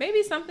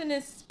 maybe something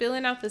is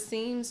spilling out the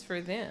seams for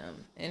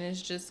them and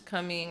it's just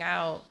coming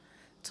out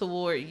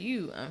toward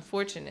you,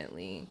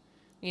 unfortunately.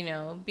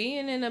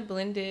 Being in a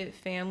blended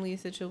family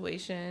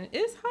situation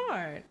is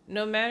hard,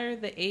 no matter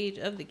the age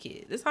of the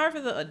kid. It's hard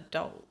for the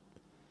adult.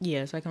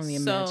 Yes, I can only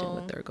imagine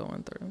what they're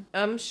going through.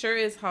 I'm sure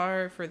it's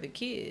hard for the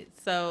kids.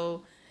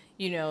 So,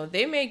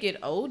 they may get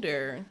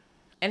older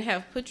and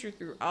have put you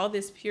through all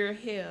this pure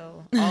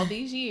hell all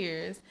these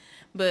years.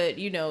 But,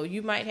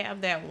 you might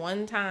have that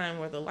one time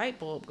where the light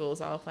bulb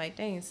goes off like,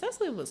 dang,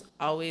 Cecily was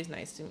always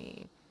nice to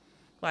me.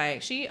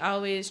 Like, she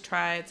always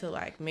tried to,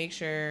 like, make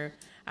sure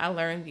I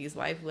learned these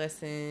life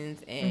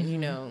lessons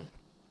and,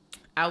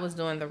 I was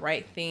doing the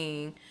right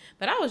thing.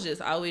 But I was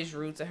just always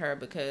rude to her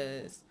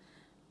because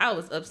I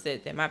was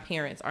upset that my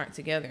parents aren't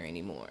together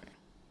anymore.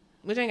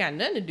 Which ain't got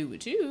nothing to do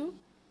with you.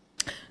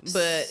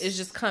 But it's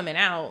just coming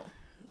out.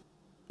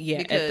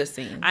 Yeah, at the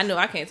seams. I know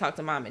I can't talk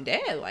to mom and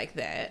dad like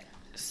that.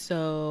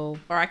 So...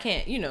 Or I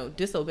can't,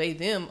 disobey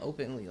them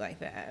openly like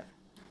that.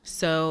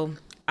 So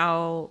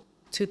I'll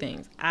two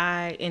things.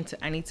 I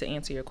need to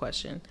answer your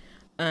question.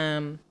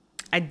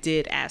 I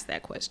did ask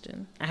that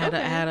question. I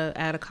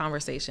had a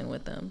conversation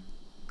with them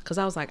because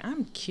I was like,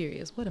 I'm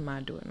curious, what am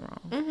I doing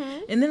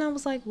wrong? And then I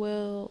was like,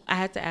 well, I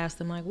had to ask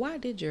them, like, why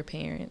did your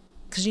parent?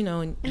 Because in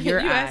your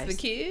eyes, asked the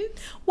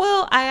kids.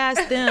 Well, I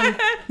asked them.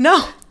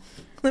 No,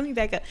 let me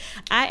back up.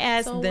 I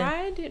asked them.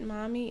 Why did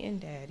mommy and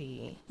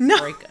daddy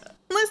break up?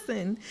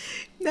 Listen,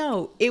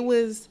 no, it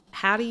was,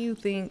 how do you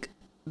think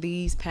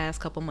these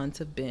past couple months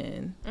have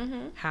been?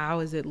 How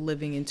is it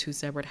living in two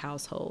separate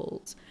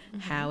households?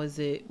 How is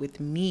it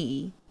with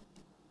me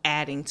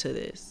adding to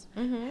this?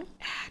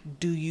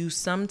 Do you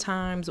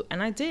sometimes,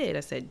 and I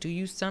said, do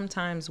you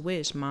sometimes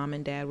wish mom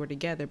and dad were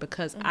together?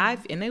 Because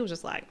and they were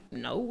just like,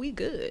 no, we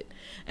good.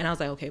 And I was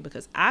like, okay,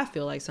 because I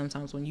feel like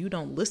sometimes when you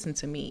don't listen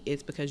to me,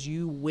 it's because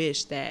you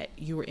wish that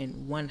you were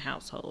in one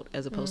household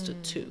as opposed to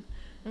two.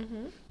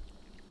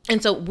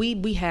 And so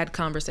we had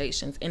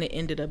conversations, and it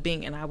ended up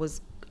being, and I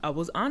was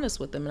honest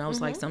with them, and I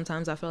was like,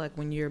 sometimes I feel like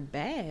when you're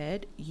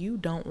bad, you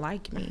don't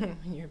like me.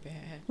 You're bad.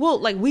 Well,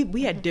 like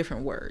we had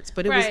different words,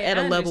 but it was at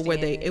a level where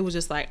it was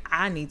just like,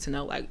 I need to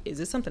know, like, is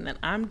this something that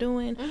I'm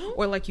doing?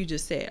 Or like you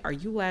just said, are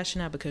you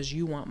lashing out because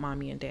you want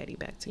mommy and daddy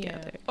back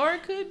together? Yeah. Or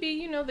it could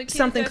be, the kids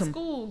something at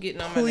school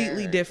getting on my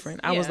completely nerves.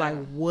 different. I was like,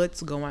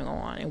 what's going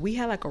on? And we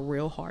had like a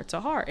real heart to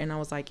heart, and I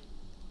was like,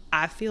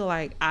 I feel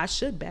like I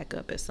should back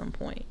up at some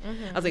point.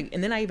 I was like,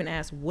 and then I even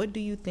asked, what do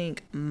you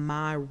think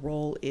my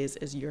role is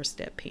as your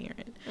step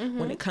parent?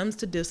 When it comes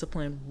to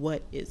discipline,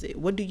 what is it?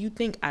 What do you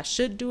think I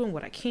should do and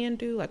what I can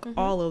do? Like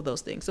all of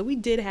those things. So we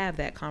did have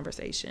that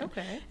conversation.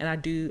 Okay.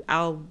 And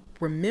I'll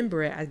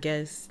remember it, I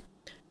guess,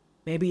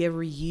 maybe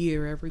every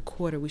year, every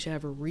quarter, we should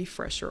have a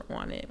refresher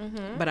on it.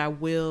 But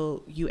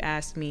you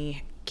asked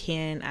me,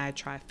 can I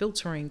try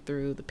filtering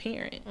through the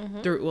parent,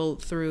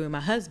 through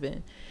my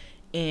husband?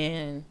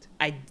 And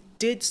I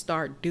did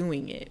start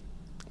doing it,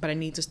 but I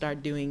need to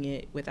start doing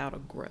it without a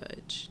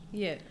grudge.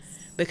 Yes.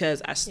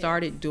 Because I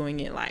started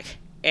doing it like,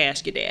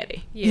 ask your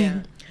daddy.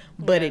 Yeah.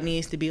 But it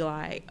needs to be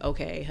like,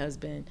 okay,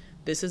 husband,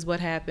 this is what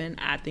happened.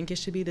 I think it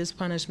should be this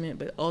punishment,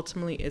 but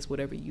ultimately it's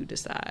whatever you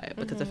decide.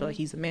 Because I feel like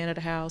he's the man of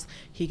the house.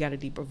 He got a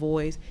deeper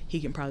voice.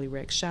 He can probably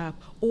wreck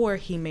shop, or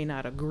he may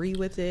not agree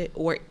with it,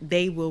 or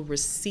they will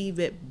receive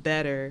it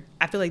better.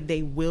 I feel like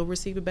they will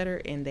receive it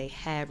better, and they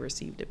have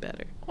received it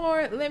better.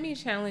 Or let me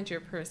challenge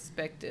your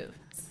perspective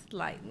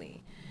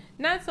slightly.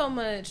 Not so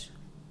much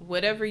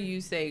whatever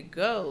you say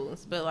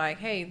goes, but like,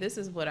 hey, this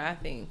is what I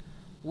think.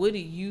 What do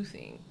you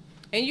think?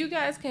 And you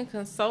guys can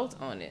consult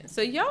on it.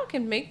 So y'all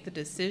can make the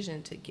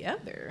decision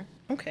together.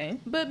 Okay.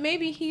 But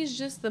maybe he's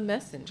just the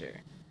messenger.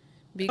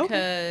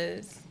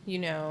 Because,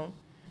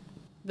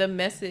 the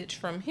message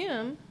from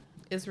him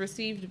is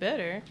received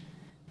better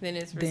than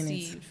it's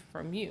received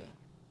from you.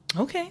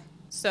 Okay.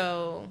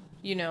 So,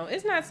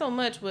 it's not so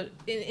much what...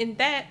 And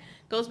that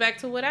goes back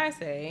to what I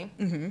say.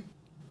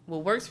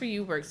 What works for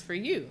you,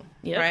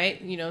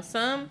 right?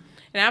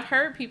 And I've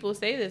heard people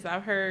say this.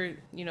 I've heard,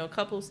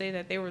 couples say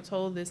that they were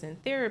told this in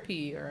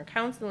therapy or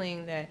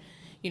counseling that,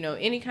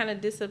 any kind of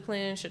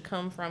discipline should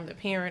come from the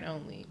parent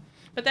only.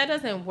 But that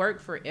doesn't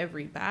work for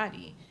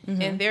everybody.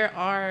 And there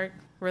are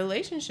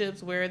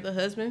relationships where the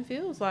husband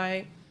feels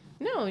like,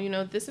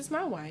 no, this is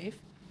my wife.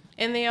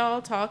 And they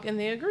all talk and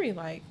they agree.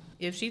 Like,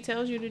 if she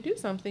tells you to do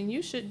something,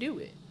 you should do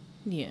it.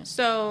 Yeah.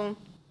 So,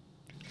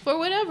 for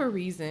whatever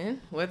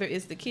reason, whether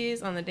it's the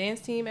kids on the dance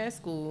team at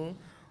school,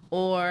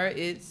 or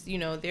it's,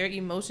 their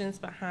emotions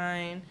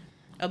behind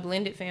a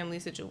blended family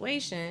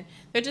situation,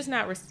 they're just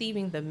not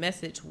receiving the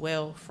message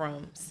well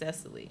from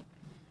Cecily.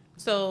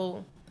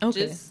 So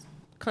just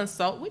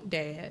consult with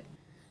dad.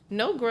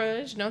 No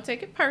grudge. Don't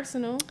take it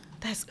personal.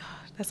 That's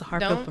a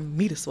hard pill for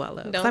me to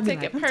swallow. Don't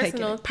take it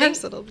personal.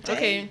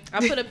 Okay,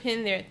 I put a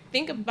pin there.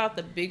 Think about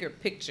the bigger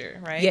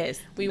picture, right? Yes.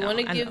 We want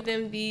to give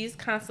them these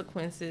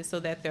consequences so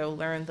that they'll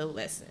learn the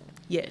lesson.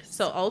 Yes.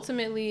 So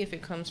ultimately, if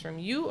it comes from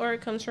you or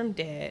it comes from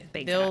dad,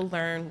 they'll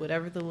learn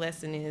whatever the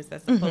lesson is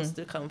that's supposed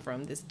to come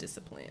from this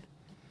discipline.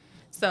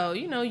 So,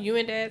 you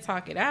and dad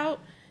talk it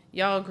out.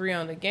 Y'all agree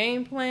on the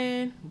game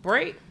plan.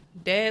 Break.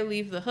 Dad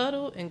leave the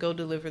huddle and go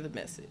deliver the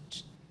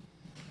message.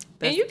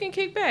 And you can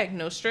kick back.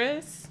 No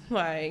stress.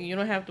 Like, you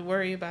don't have to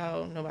worry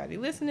about nobody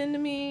listening to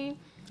me.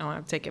 I don't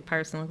have to take it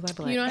personal.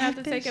 You don't have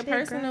to take it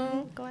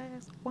personal.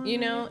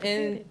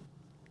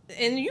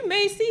 And you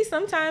may see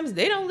sometimes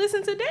they don't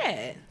listen to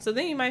dad. So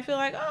then you might feel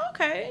like, oh,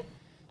 okay.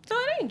 So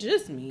it ain't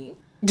just me.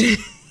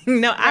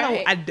 No,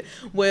 right?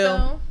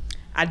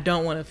 I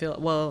don't want to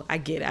feel, I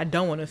get it. I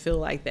don't want to feel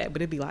like that.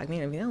 But it'd be like,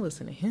 man, if they don't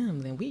listen to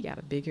him, then we got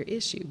a bigger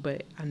issue.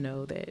 But I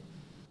know that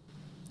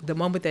the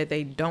moment that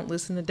they don't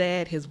listen to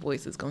dad, his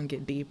voice is going to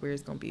get deeper.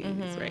 It's going to be,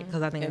 right?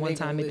 Because I think one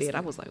time it did. I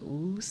was like,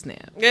 ooh,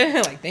 snap.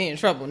 Like, they in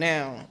trouble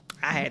now.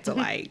 I had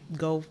to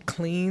go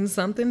clean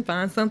something,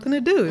 find something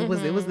to do. It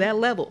was that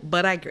level.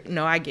 But I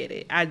get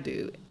it. I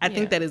do. I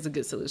think that is a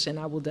good solution.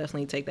 I will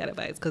definitely take that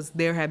advice because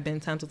there have been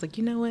times I was like,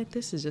 you know what,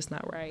 this is just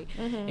not right.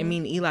 And me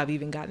and Eli have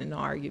even gotten into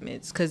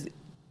arguments because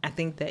I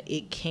think that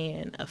it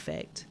can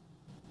affect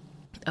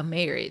a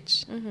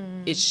marriage.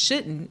 It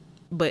shouldn't,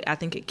 but I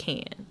think it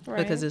can,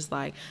 because it's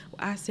like,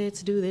 well, I said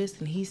to do this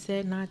and he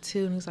said not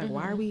to, and he's like,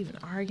 why are we even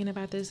arguing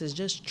about this? It's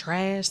just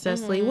trash,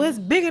 Cecily. What's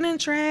bigger than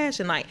trash?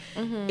 And like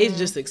it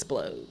just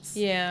explodes.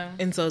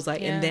 And so it's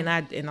like, and then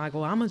I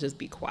go, I'm gonna just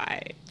be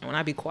quiet, and when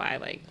I be quiet,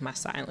 like my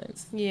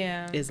silence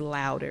is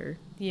louder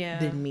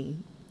than me.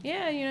 You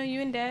know,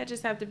 you and Dad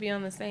just have to be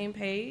on the same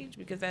page,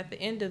 because at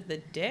the end of the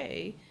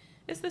day,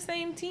 it's the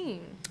same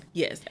team.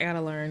 Yes, I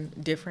gotta learn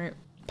different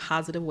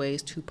positive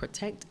ways to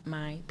protect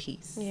my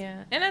peace.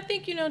 And I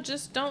think, you know,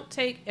 just don't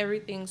take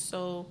everything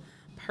so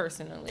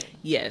personally.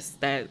 Yes,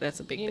 that's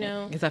a big thing.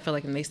 Know, because I feel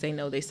like when they say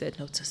no, they said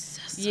no to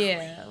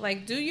Cecily.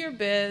 Like, do your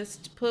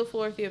best, put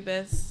forth your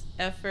best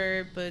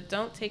effort, but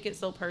don't take it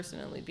so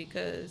personally,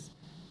 because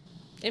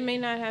it may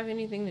not have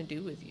anything to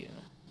do with you.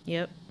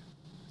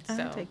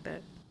 I'll take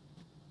that.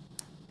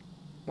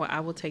 Well, I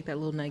will take that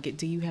little nugget.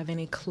 Do you have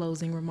any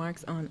closing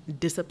remarks on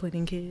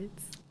disciplining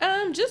kids?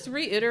 Just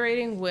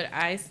reiterating what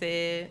I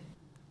said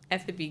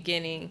at the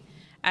beginning.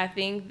 I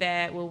think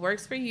that what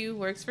works for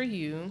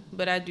you,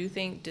 but I do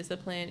think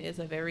discipline is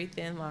a very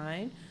thin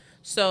line.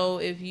 So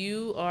if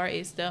you are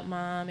a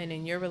stepmom and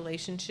in your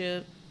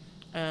relationship,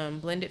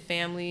 blended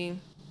family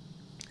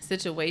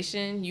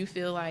situation, you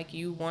feel like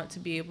you want to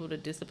be able to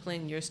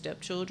discipline your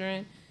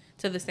stepchildren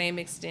to the same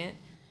extent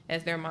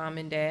as their mom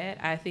and dad,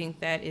 I think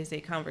that is a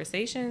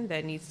conversation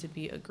that needs to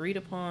be agreed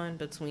upon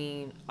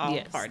between all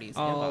parties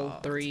involved. All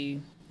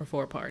 3 or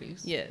 4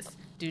 parties. Yes.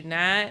 Do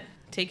not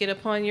take it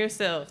upon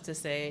yourself to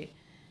say,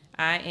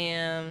 I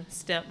am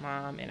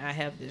stepmom and I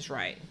have this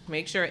right.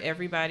 Make sure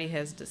everybody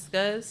has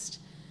discussed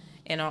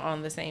and are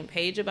on the same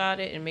page about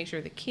it, and make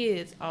sure the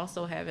kids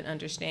also have an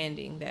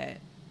understanding that,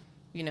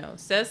 you know,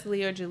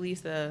 Cecily or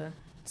Jaleesa,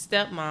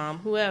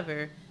 stepmom,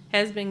 whoever,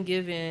 has been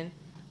given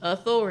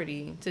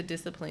authority to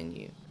discipline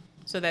you,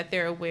 so that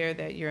they're aware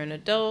that you're an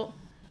adult,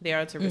 they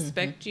are to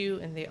respect you,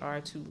 and they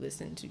are to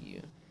listen to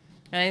you.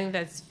 And I think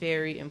that's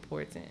very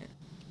important.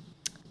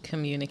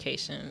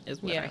 Communication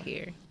is what I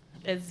hear.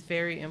 It's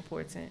very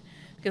important,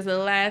 because the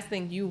last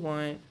thing you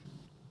want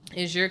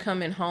is you're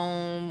coming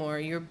home or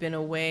you've been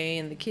away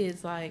and the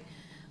kid's like,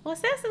 well,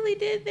 Cecily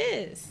did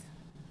this,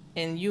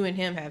 and you and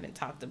him haven't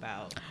talked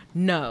about.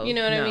 No. You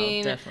know what I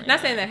mean? Definitely not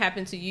saying that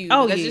happened to you.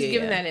 Oh, just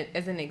giving that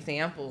as an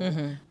example,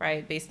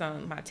 right? Based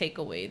on my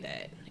takeaway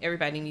that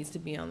everybody needs to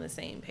be on the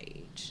same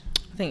page.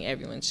 I think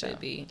everyone should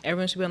be.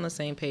 Everyone should be on the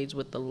same page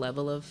with the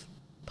level of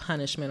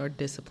punishment or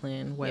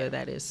discipline, whether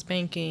that is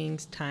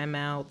spankings,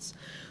 timeouts,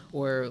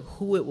 or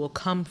who it will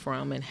come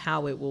from and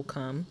how it will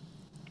come.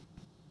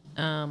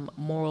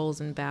 Morals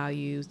and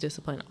values,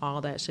 discipline,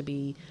 all that should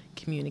be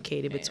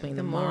communicated between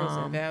the morals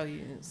mom, and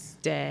values,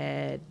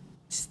 dad,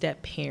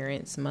 step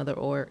parents, mother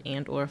or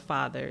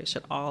father. It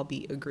should all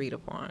be agreed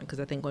upon, because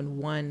I think when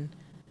one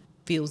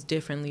feels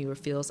differently or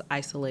feels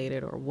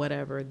isolated or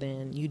whatever,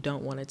 then you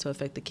don't want it to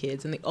affect the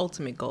kids. And the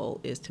ultimate goal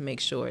is to make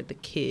sure the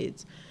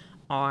kids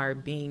are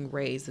being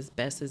raised as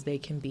best as they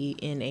can be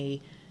in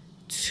a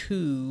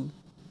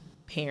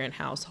 2-parent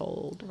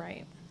household.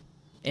 Right.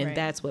 And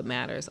that's what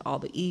matters. All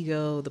the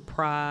ego, the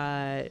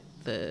pride,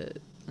 the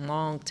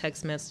long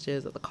text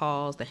messages, or the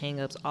calls, the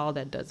hang-ups, all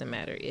that doesn't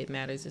matter. It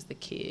matters is the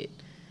kid.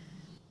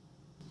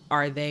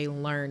 Are they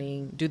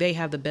learning? Do they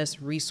have the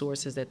best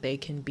resources that they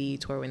can be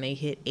to where when they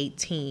hit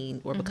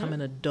 18 or become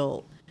an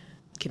adult,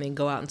 can they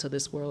go out into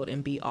this world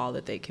and be all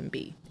that they can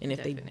be? And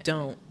if they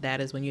don't,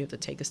 that is when you have to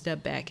take a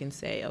step back and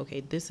say,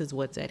 okay, this is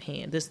what's at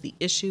hand. This is the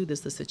issue. This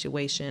is the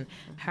situation.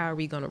 How are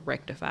we going to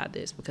rectify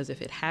this? Because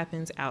if it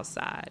happens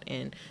outside,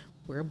 and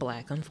we're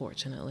Black,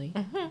 unfortunately.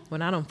 Well,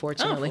 not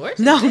unfortunately.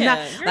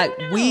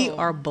 We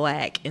are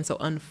Black. And so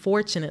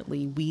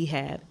unfortunately, we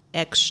have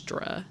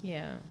extra,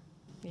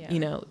 you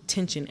know,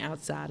 tension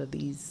outside of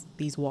these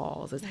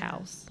walls, this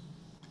house.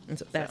 And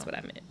so that's what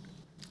I meant.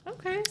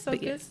 Okay, so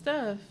good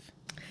stuff.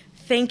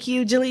 Thank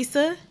you,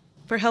 Jaleesa,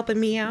 for helping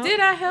me out. Did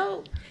I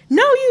help?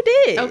 No, you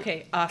did.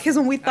 Okay, awesome. Because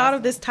when we thought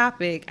of this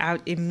topic, I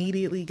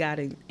immediately got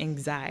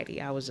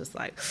anxiety. I was just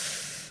like,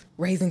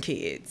 raising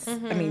kids.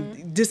 I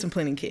mean,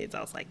 disciplining kids.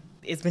 I was like,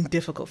 it's been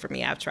difficult for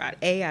me. I've tried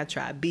A, I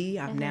tried B.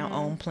 I'm now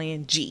on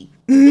plan G.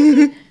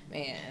 Man,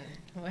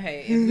 well,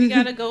 hey, if we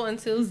gotta go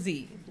until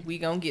Z, we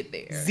gonna get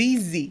there.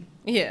 ZZ.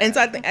 Yeah. And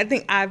so I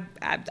think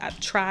I've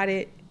tried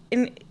it,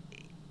 and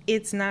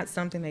it's not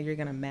something that you're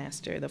gonna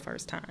master the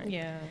first time.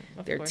 Yeah.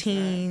 They're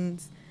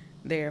teens.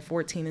 They're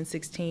 14 and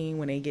 16.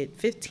 When they get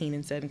 15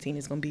 and 17,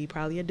 it's going to be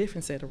probably a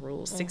different set of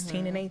rules.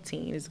 16 and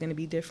 18 is going to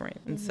be different.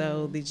 And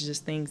so these are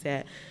just things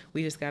that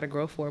we just got to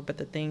grow for. But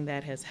the thing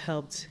that has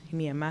helped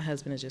me and my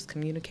husband is just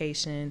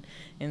communication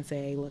and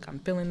say, look, I'm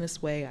feeling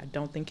this way. I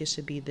don't think it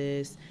should be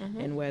this.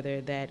 And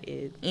whether that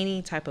is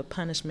any type of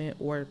punishment,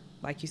 or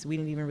like you said, we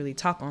didn't even really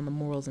talk on the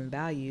morals and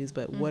values,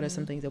 but what are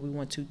some things that we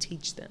want to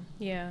teach them?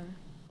 Yeah,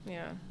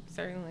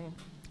 certainly.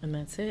 And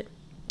that's it.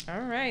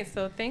 All right.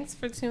 So thanks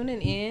for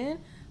tuning in.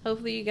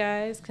 Hopefully you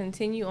guys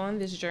continue on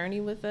this journey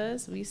with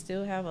us. We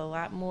still have a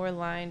lot more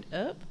lined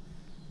up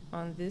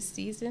on this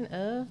season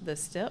of the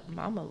Step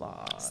Mama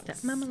Logs.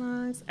 Step Mama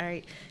Logs. All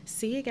right.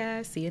 See you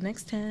guys. See you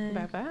next time.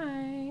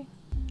 Bye-bye.